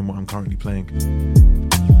you're enjoying what I'm currently playing.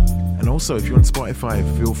 And also, if you're on Spotify,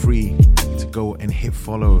 feel free to go and hit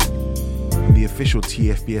follow the official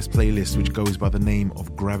TFBS playlist, which goes by the name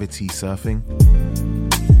of Gravity Surfing.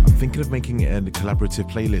 I'm thinking of making it a collaborative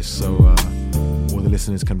playlist, so all the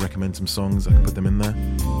listeners can recommend some songs. I can put them in there.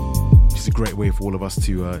 It's a great way for all of us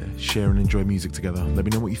to share and enjoy music together. Let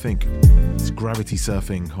me know what you think. It's Gravity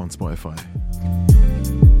Surfing on Spotify.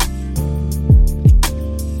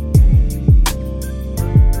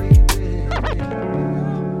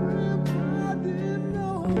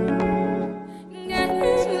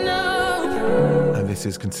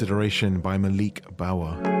 This is Consideration by Malik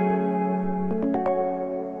Bauer.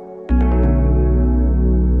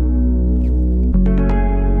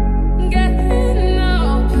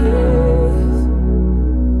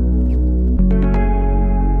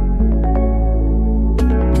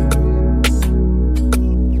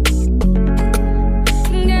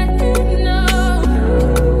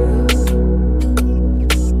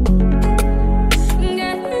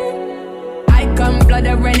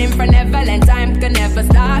 Running for Neverland, time can never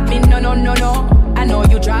stop me. No. I know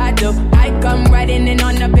you try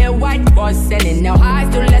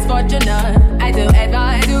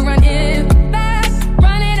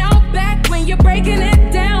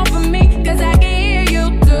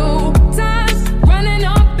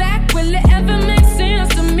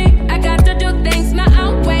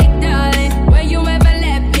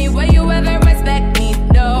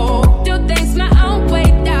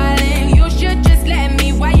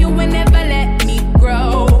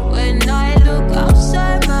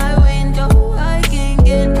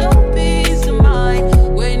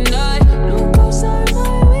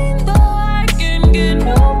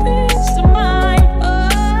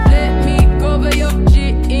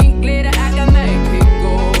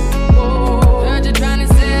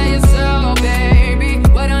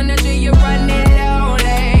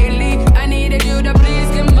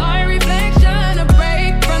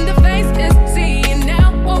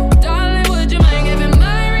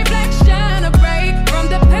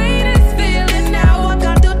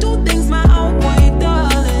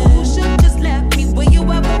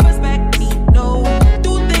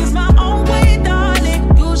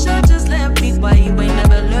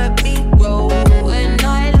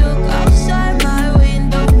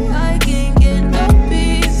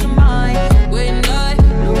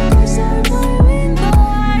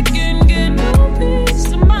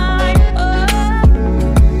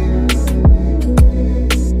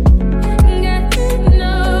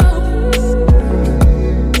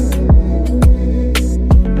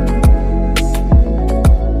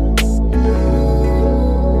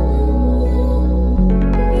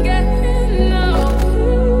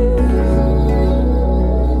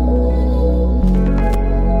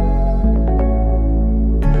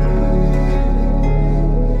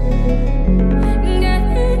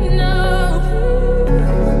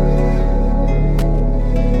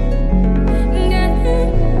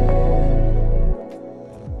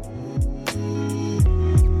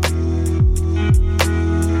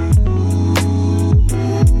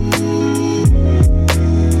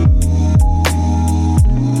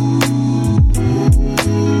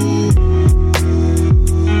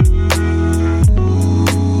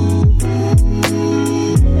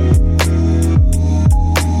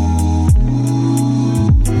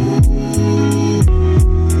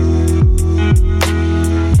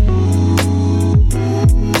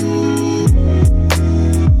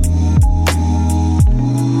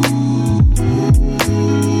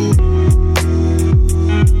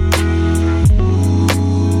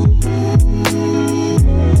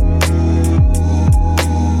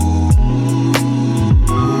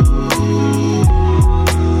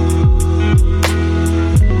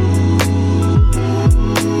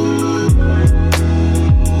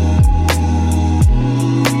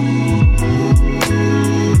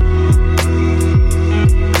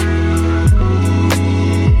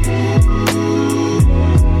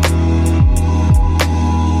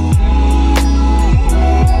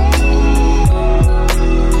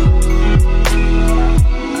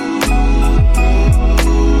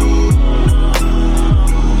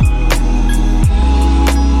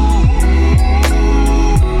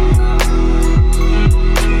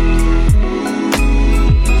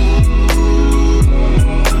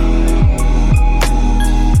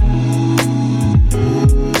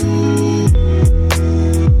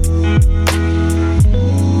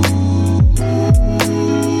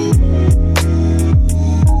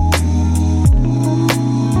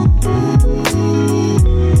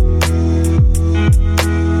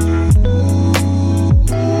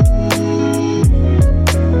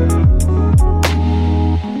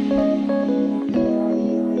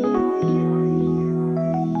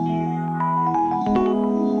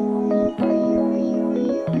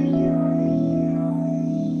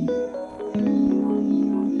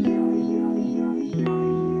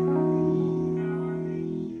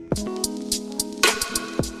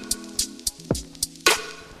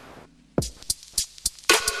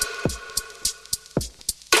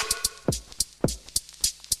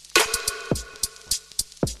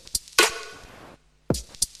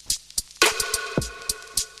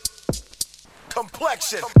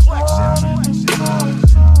complexion.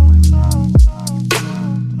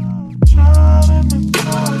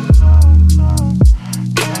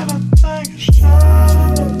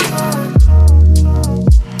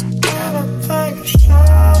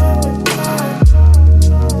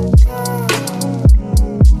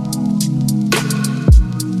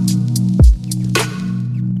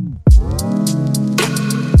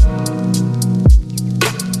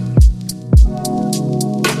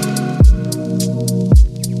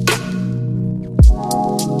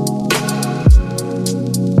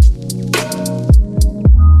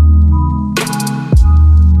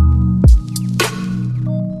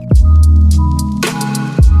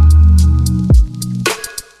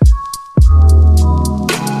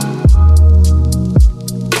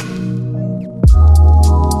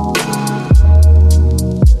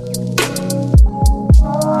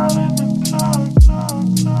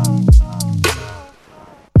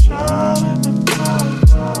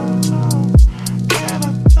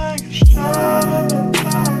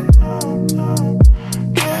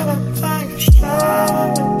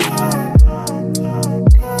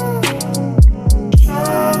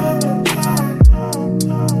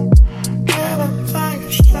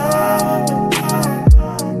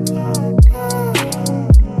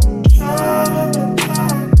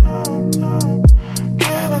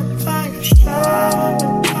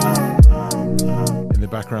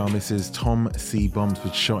 This is Tom C. Bumps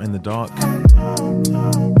with Shot in the Dark. And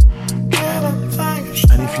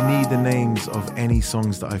if you need the names of any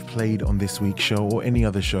songs that I've played on this week's show or any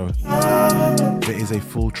other show, there is a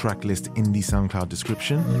full track list in the SoundCloud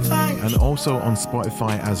description and also on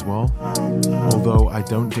Spotify as well. Although I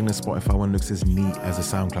don't think the Spotify one looks as neat as the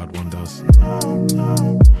SoundCloud one does.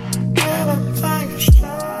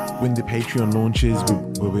 When the Patreon launches,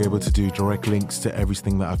 we'll be able to do direct links to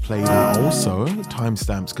everything that I've played and also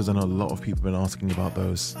timestamps, because I know a lot of people have been asking about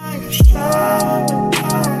those.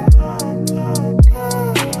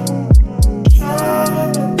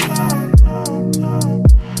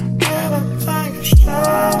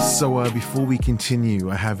 So before we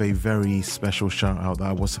continue, I have a very special shout out that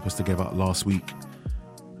I was supposed to give out last week.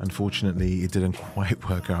 Unfortunately, it didn't quite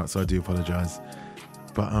work out, so I do apologize.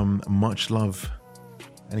 But much love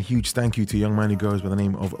and a huge thank you to a young man who goes by the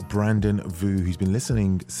name of Brandon Vu, who's been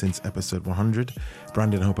listening since episode 100.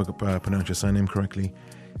 Brandon, I hope I pronounced your surname correctly.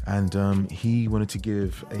 And he wanted to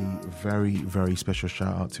give a very, very special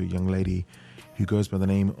shout out to a young lady who goes by the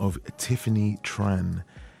name of Tiffany Tran.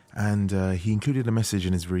 And he included a message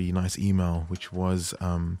in his really nice email, which was,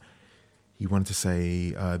 he wanted to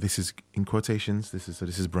say, this is in quotations, this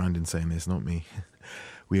is Brandon saying this, not me.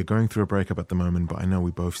 We are going through a breakup at the moment, but I know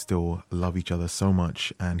we both still love each other so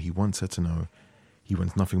much, and he wants her to know he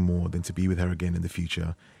wants nothing more than to be with her again in the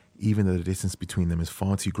future, even though the distance between them is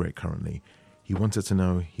far too great currently. He wants her to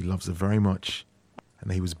know he loves her very much, and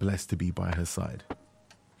that he was blessed to be by her side.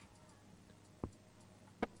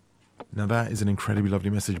 Now that is an incredibly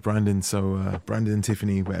lovely message, Brandon. So Brandon and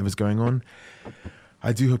Tiffany, whatever's going on,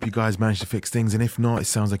 I do hope you guys manage to fix things, and if not, it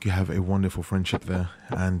sounds like you have a wonderful friendship there,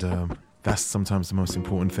 and that's sometimes the most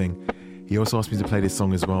important thing. He also asked me to play this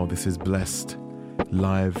song as well. This is Blessed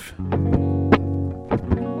live.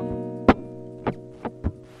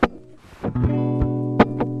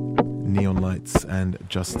 Neon Lights and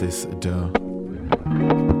Justice Durr.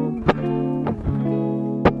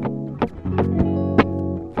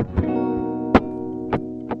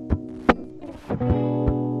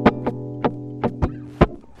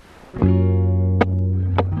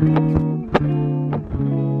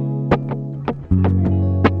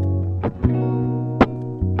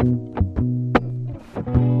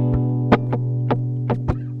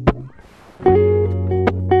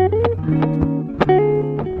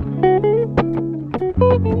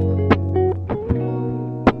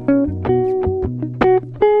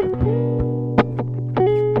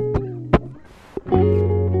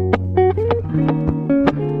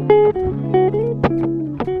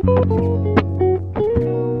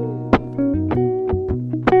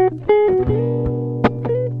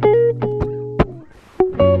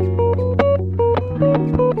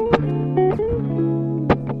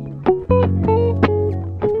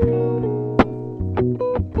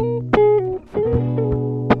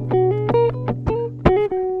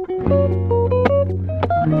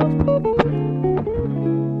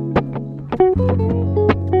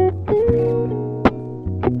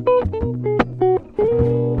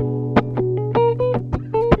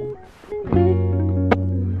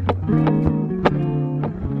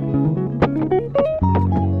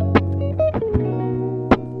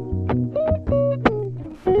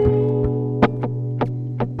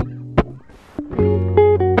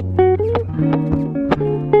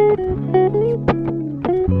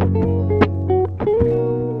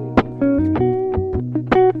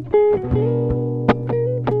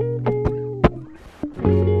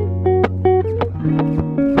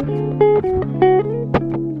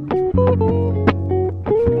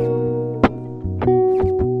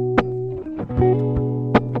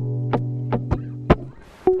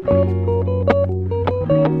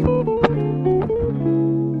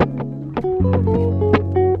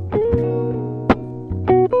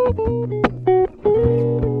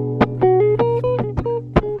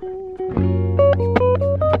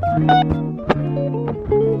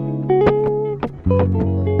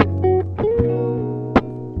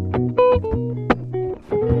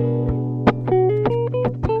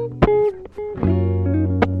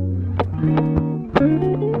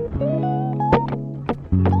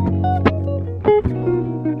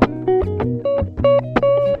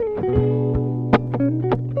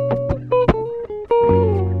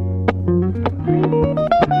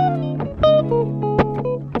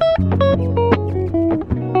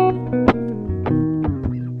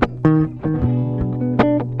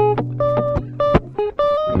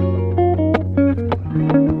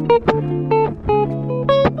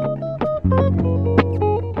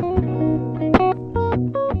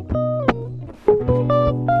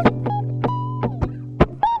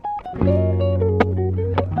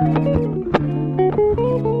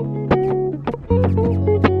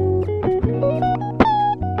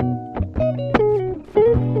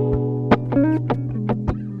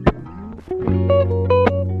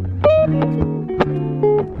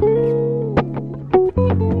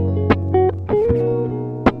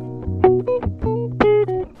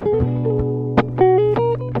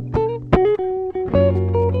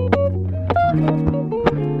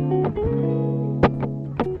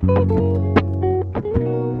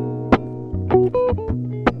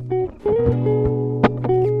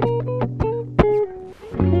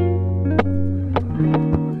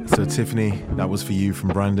 Tiffany, that was for you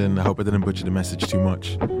from Brandon. I hope I didn't butcher the message too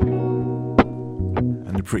much.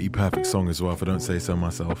 And a pretty perfect song as well, if I don't say so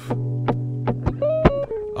myself.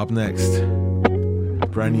 Up next,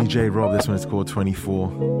 brand new J Rob. This one is called 24.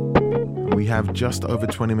 And we have just over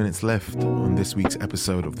 20 minutes left on this week's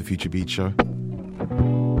episode of the Future Beat Show.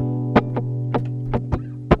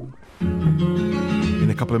 In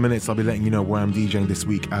a couple of minutes, I'll be letting you know where I'm DJing this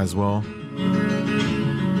week as well.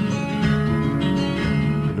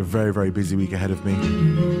 Very, very busy week ahead of me.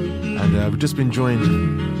 And we've just been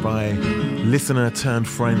joined by listener turned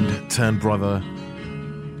friend turned brother,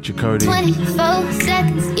 Chakody. 24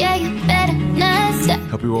 seconds, yeah, you better not stop.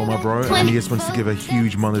 Hope you're all, my bro. And he just wants to give a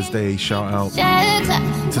huge Mother's Day shout out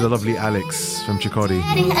to the lovely Alex from Chakody.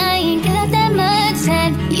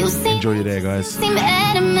 Enjoy your day, guys. Seem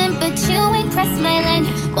adamant, but you ain't pressed my line.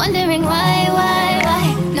 Wondering why?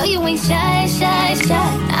 No, you ain't shy.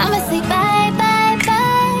 I'ma say bye.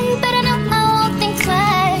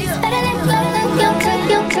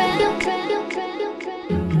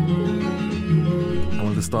 I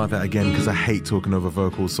wanted to start that again because I hate talking over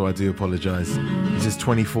vocals, so I do apologize. This is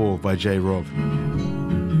 24 by J Rob.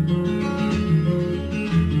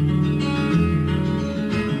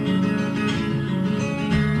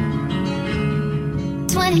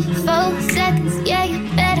 Seconds, yeah, you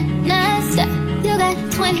better not stop. You got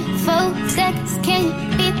 24 seconds, can you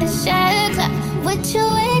beat the shot clock? What you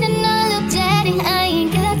waiting on, little daddy? I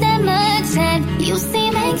ain't got that much time. You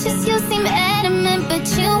seem anxious, you seem adamant, but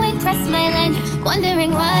you ain't pressed my line.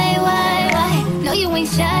 Wondering why? No, you ain't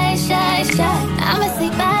shy. I'ma say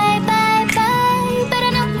bye.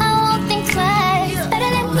 Better know I won't think twice.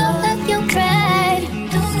 Better let go of your pride.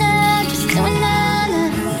 Just doing none.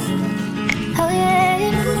 Oh yeah.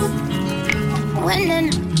 When I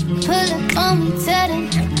pull up on me, tell them,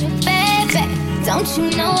 baby, don't you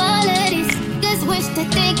know all of these niggas wish that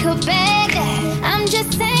they could beg that? I'm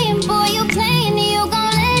just saying, boy, you playing, you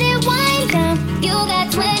gon' let it wind down. You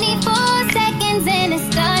got 24 seconds and it's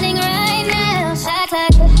starting right now. Shot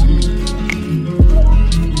clock.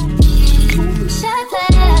 Shot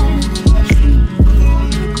clock.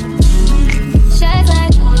 Shot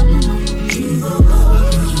clock.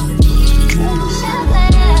 Shot clock.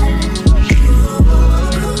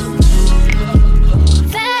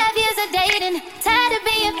 5 years of dating, tired of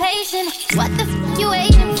being patient. What the f you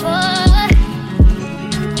waiting for?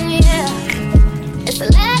 Yeah, it's a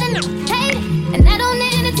lot of hate, and I don't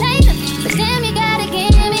entertain it. But damn, you gotta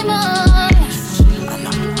give me more.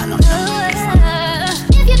 I know.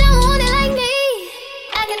 If you don't want it like me,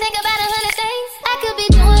 I can think about 100 things I could be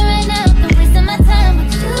doing right now. The rest of my time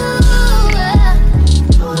with you.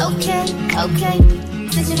 Okay,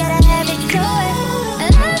 since you gotta have it going,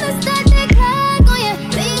 and I'ma start that clock on you.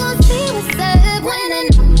 We gon' see what's up when I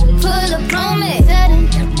pull up on me.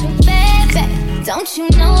 Baby, don't you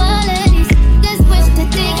know all of these niggas wish that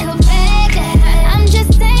they could beg that? I'm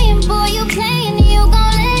just saying, boy, you playing, you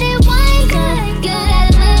gon' let it wind down. You got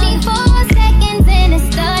 24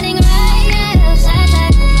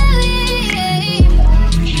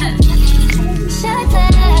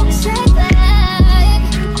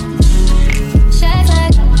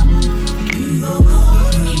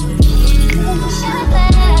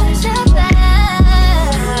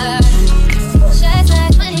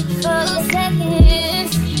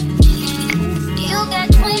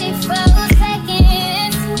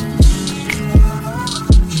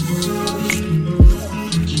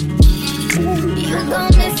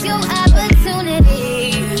 give you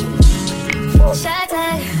opportunity.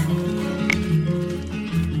 Shy-tag.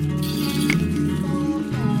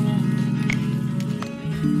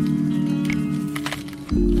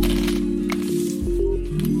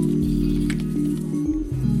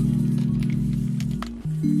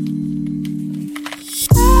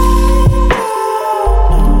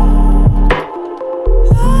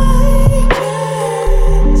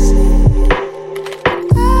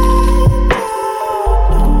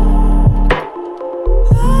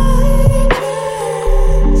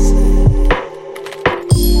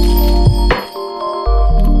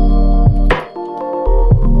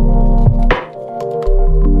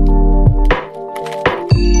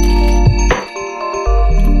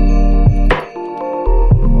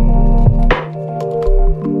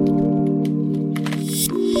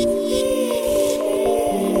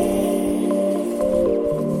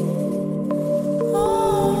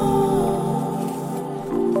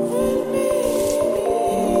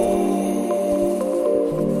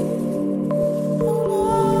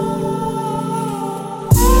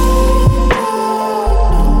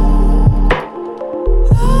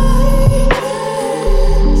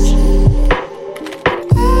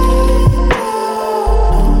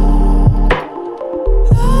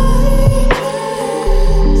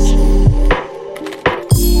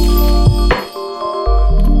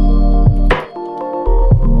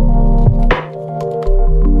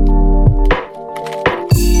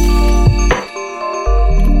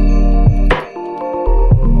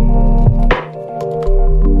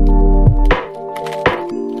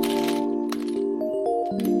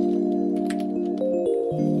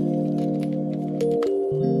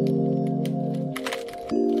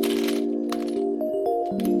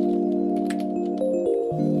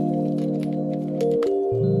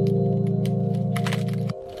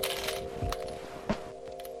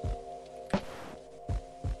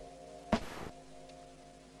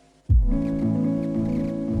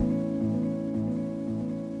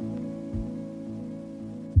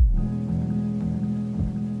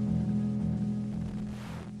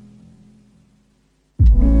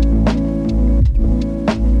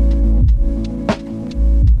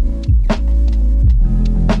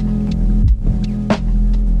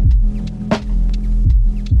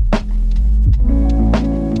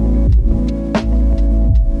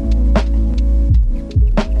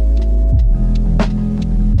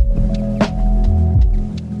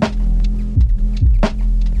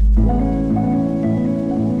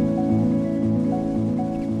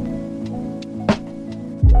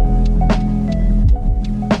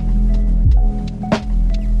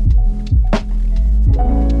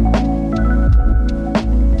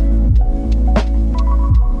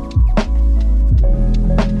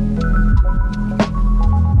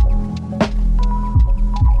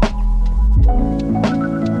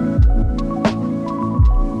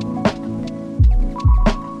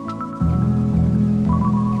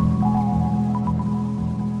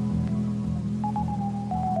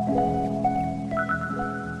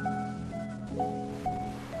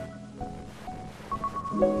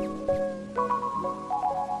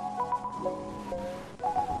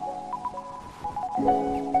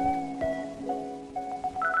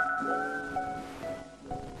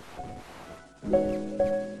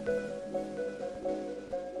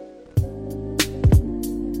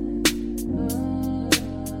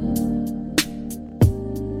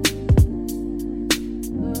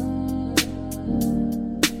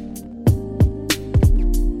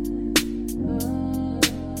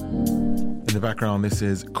 Background, this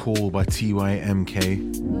is Call by TYMK.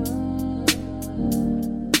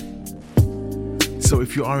 So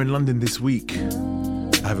if you are in London this week,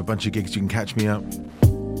 I have a bunch of gigs you can catch me up.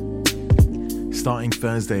 Starting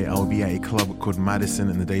Thursday, I'll be at a club called Madison.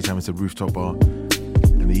 In the daytime, it's a rooftop bar.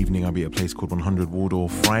 In the evening, I'll be at a place called 100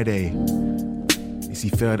 Waldorf. Friday, it's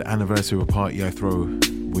the 3rd anniversary of a party I throw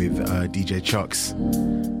with DJ Chucks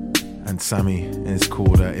and Sammy, and it's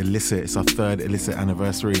called Illicit. It's our 3rd Illicit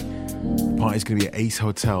anniversary. The party's going to be at Ace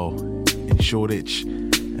Hotel in Shoreditch,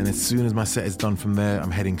 and as soon as my set is done from there, I'm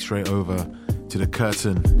heading straight over to the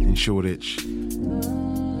Curtain in Shoreditch.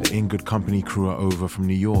 The In Good Company crew are over from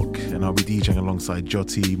New York, and I'll be DJing alongside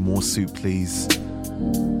Jotty, More Soup Please,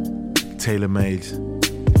 Taylor Made,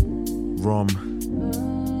 Rom.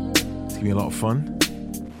 It's going to be a lot of fun.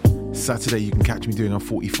 Saturday, you can catch me doing a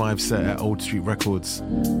 45 set at Old Street Records.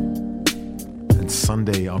 And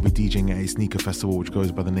Sunday, I'll be DJing at a sneaker festival which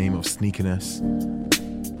goes by the name of Sneakerness.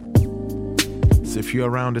 So if you're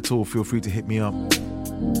around at all, feel free to hit me up.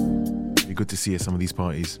 It'd be good to see you at some of these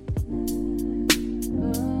parties.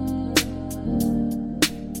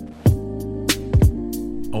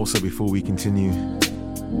 Also, before we continue,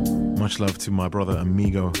 Much love to my brother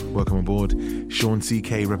Amigo. Welcome aboard. Sean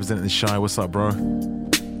CK representing the Shy. What's up, bro?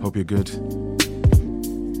 Hope you're good.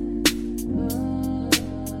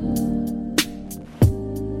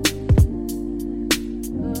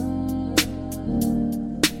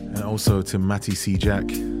 And also to Matty C. Jack.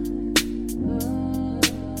 He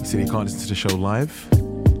said he can't listen to the show live,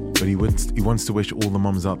 but he wants to wish all the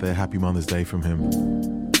mums out there Happy Mother's Day from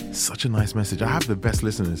him. Such a nice message. I have the best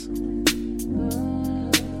listeners.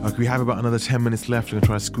 Okay, we have about another 10 minutes left. I'm going to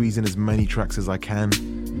try to squeeze in as many tracks as I can.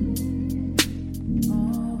 And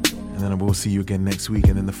then I will see you again next week.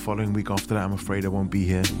 And then the following week after that, I'm afraid I won't be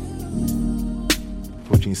here.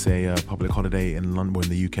 Fortunately, it's a public holiday in London, in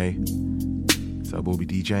the UK. So I will be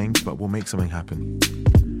DJing, but we'll make something happen.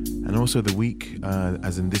 And also the week,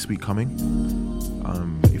 as in this week coming,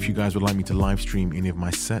 if you guys would like me to live stream any of my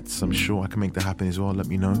sets, I'm sure I can make that happen as well. Let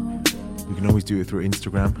me know. You can always do it through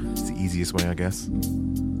Instagram. It's the easiest way, I guess.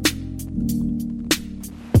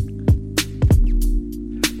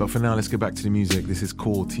 But for now, let's get back to the music. This is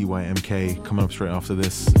called TYMK. Coming up straight after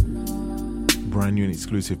this. Brand new and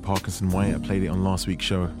exclusive Parkinson White. I played it on last week's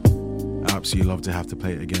show. I absolutely love to have to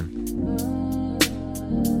play it again.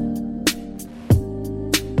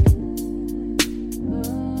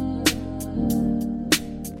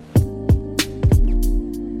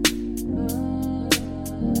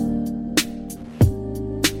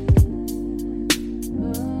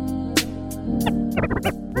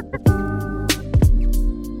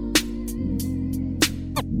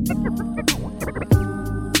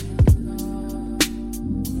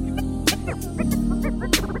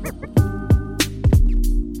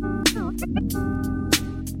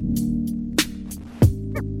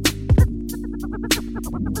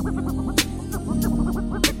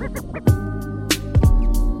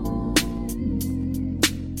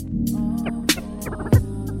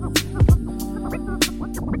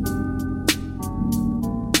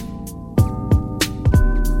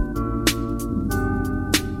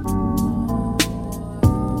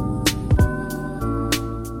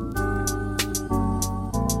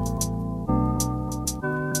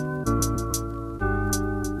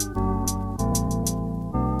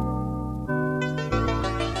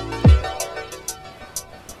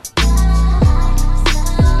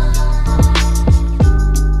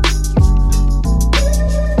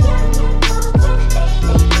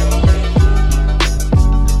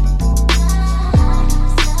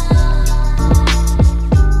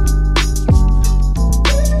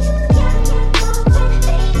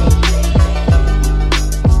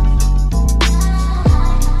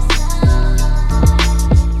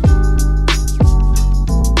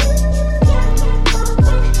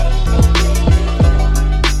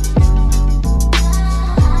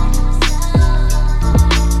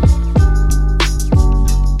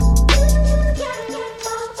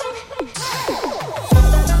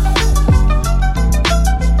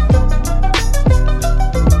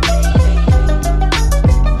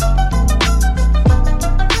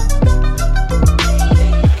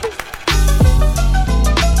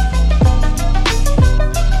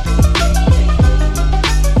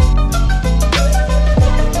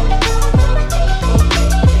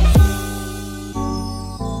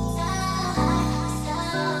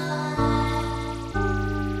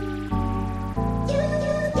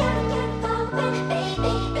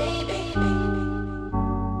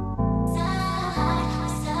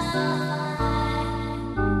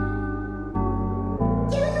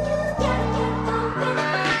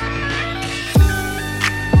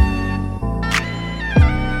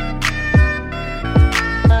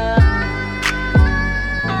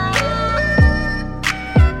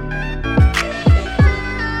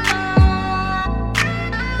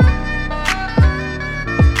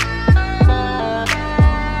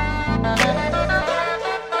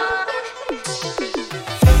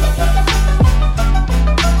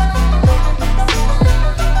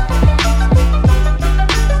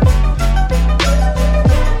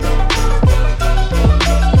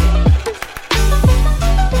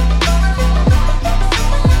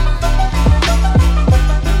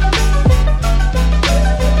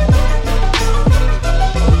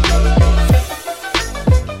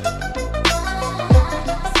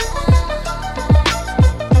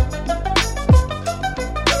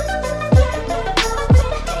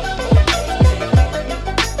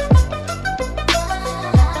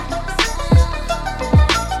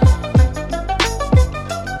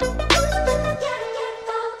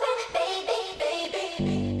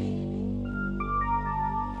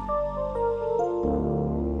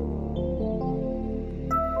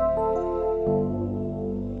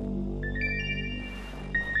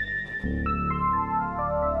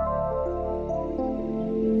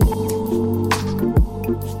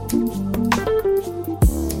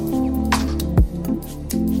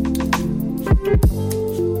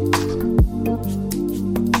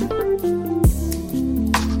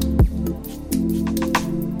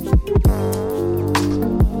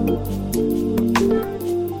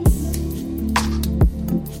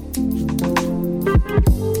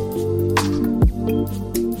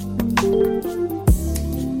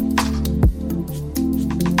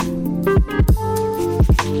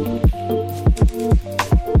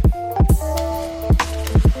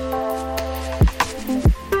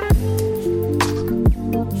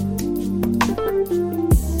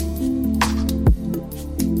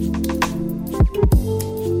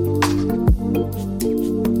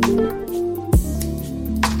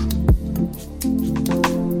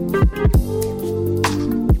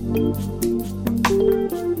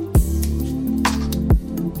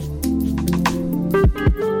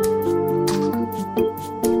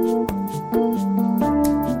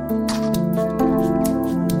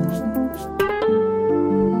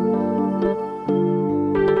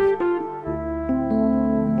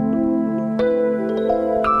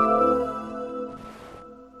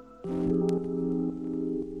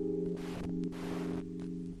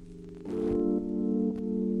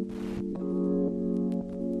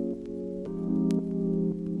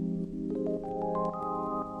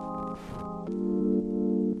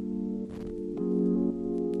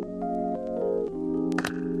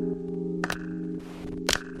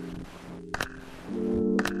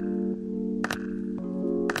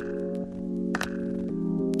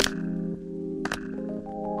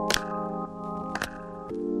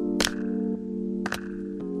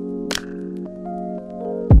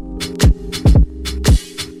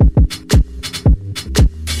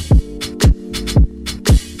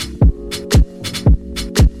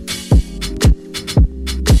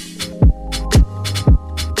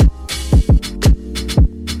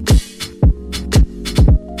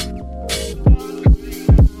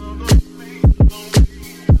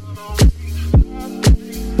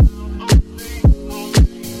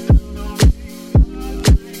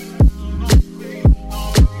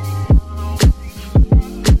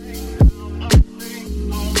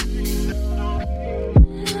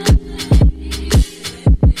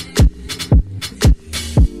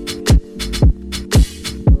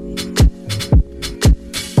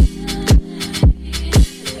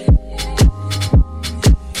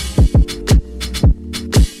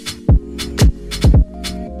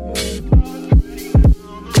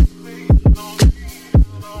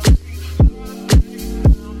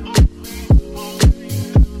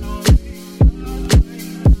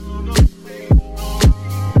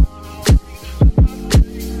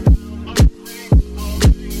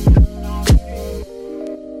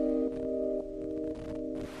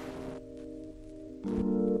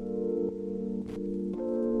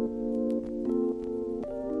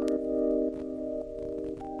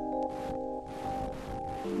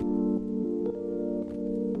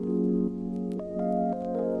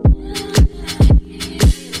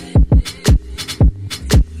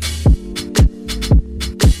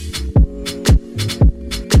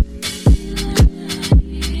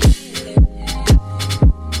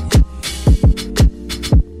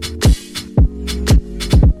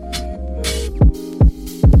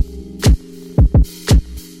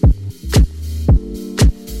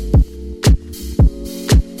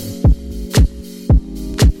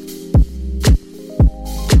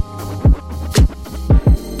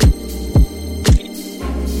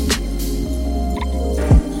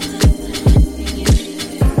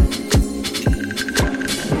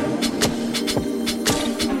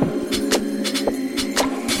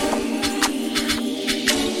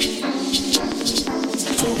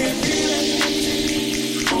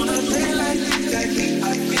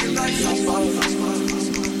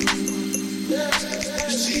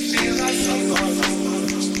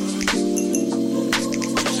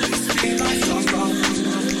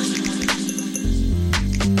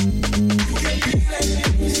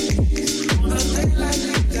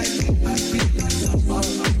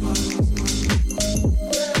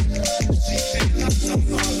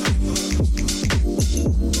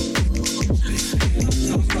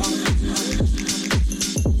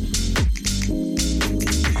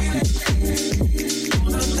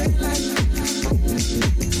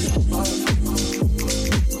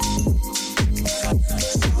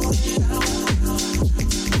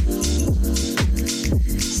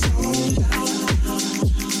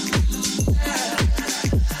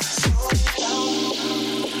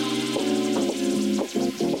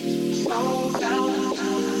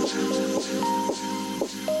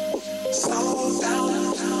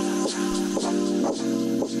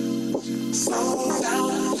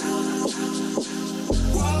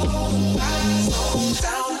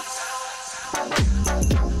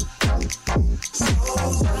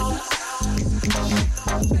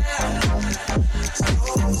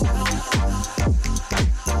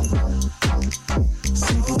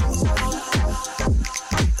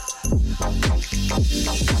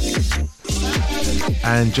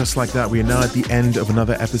 And just like that, we are now at the end of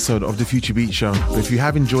another episode of the Future Beat Show. But if you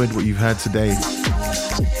have enjoyed what you've heard today,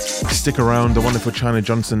 stick around. The wonderful China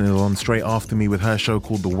Johnson is on straight after me with her show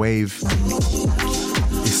called The Wave.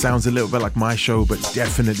 It sounds a little bit like my show, but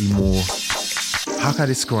definitely more. How can I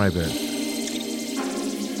describe it?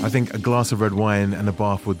 I think a glass of red wine and a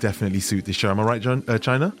bath will definitely suit this show. Am I right,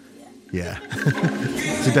 China? Yeah.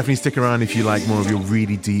 So definitely stick around if you like more of your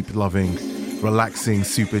really deep, loving, relaxing,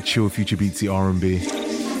 super chill, future beatsy R&B.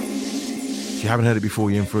 If you haven't heard it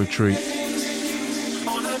before, you're in for a treat.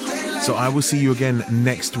 So I will see you again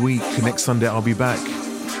next week. Next Sunday, I'll be back.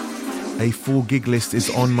 A full gig list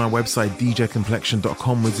is on my website,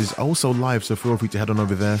 djcomplexion.com, which is also live, so feel free to head on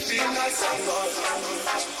over there.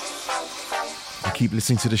 Keep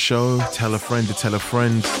listening to the show. Tell a friend to tell a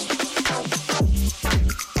friend.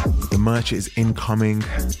 The merch is incoming.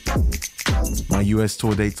 My US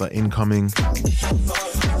tour dates are incoming.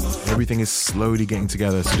 Everything is slowly getting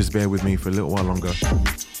together, so just bear with me for a little while longer.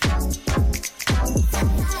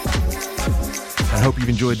 I hope you've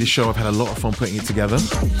enjoyed this show. I've had a lot of fun putting it together.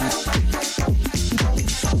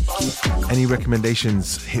 Any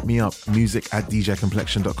recommendations, hit me up,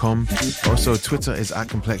 music@djcomplexion.com. Also, Twitter is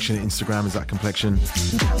 @complexion, Instagram is @complexion.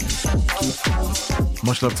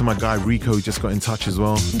 Much love to my guy Rico, who just got in touch as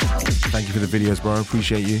well. Thank you for the videos, bro.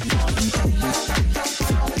 Appreciate you.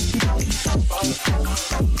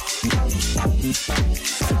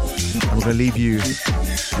 I'm going to leave you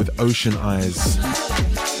with Ocean Eyes.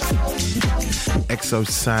 EXO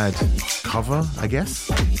Sad cover, I guess.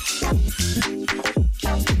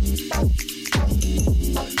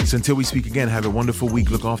 So until we speak again, have a wonderful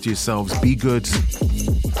week. Look after yourselves. Be good.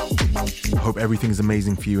 Hope everything's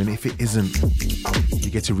amazing for you. And if it isn't,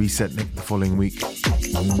 you get to reset the following week.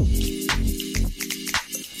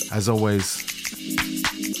 As always,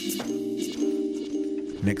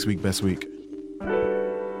 next week, best week.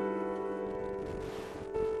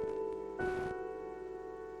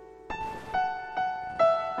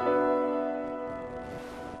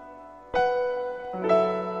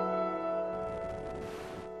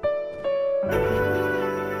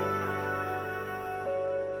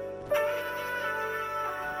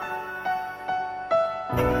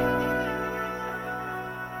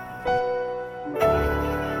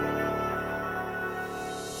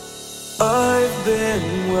 I've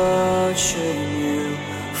been watching you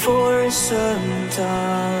for some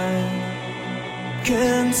time.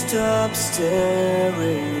 Can't stop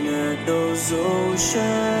staring at those ocean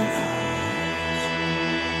eyes.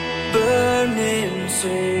 Burning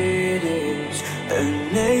cities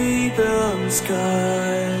and neighboring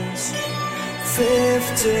skies.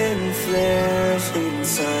 15 flares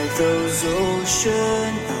inside those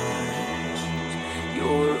ocean eyes.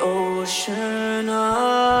 Your ocean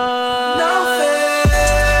eyes.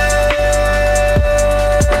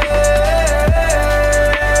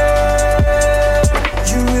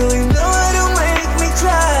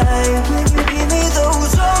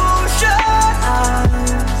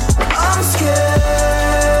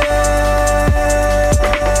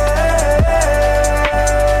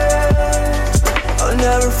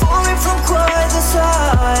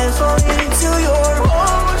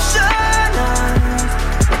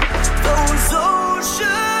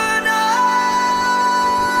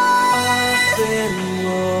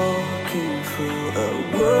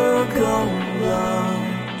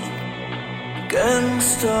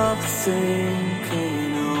 Stop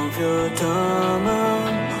thinking of your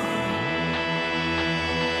diamond.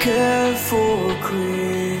 Careful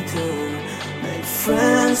creature, made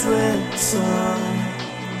friends with sun.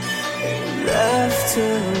 And left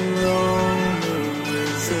her lonely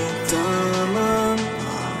with a diamond.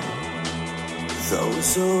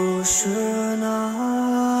 Those ocean eyes.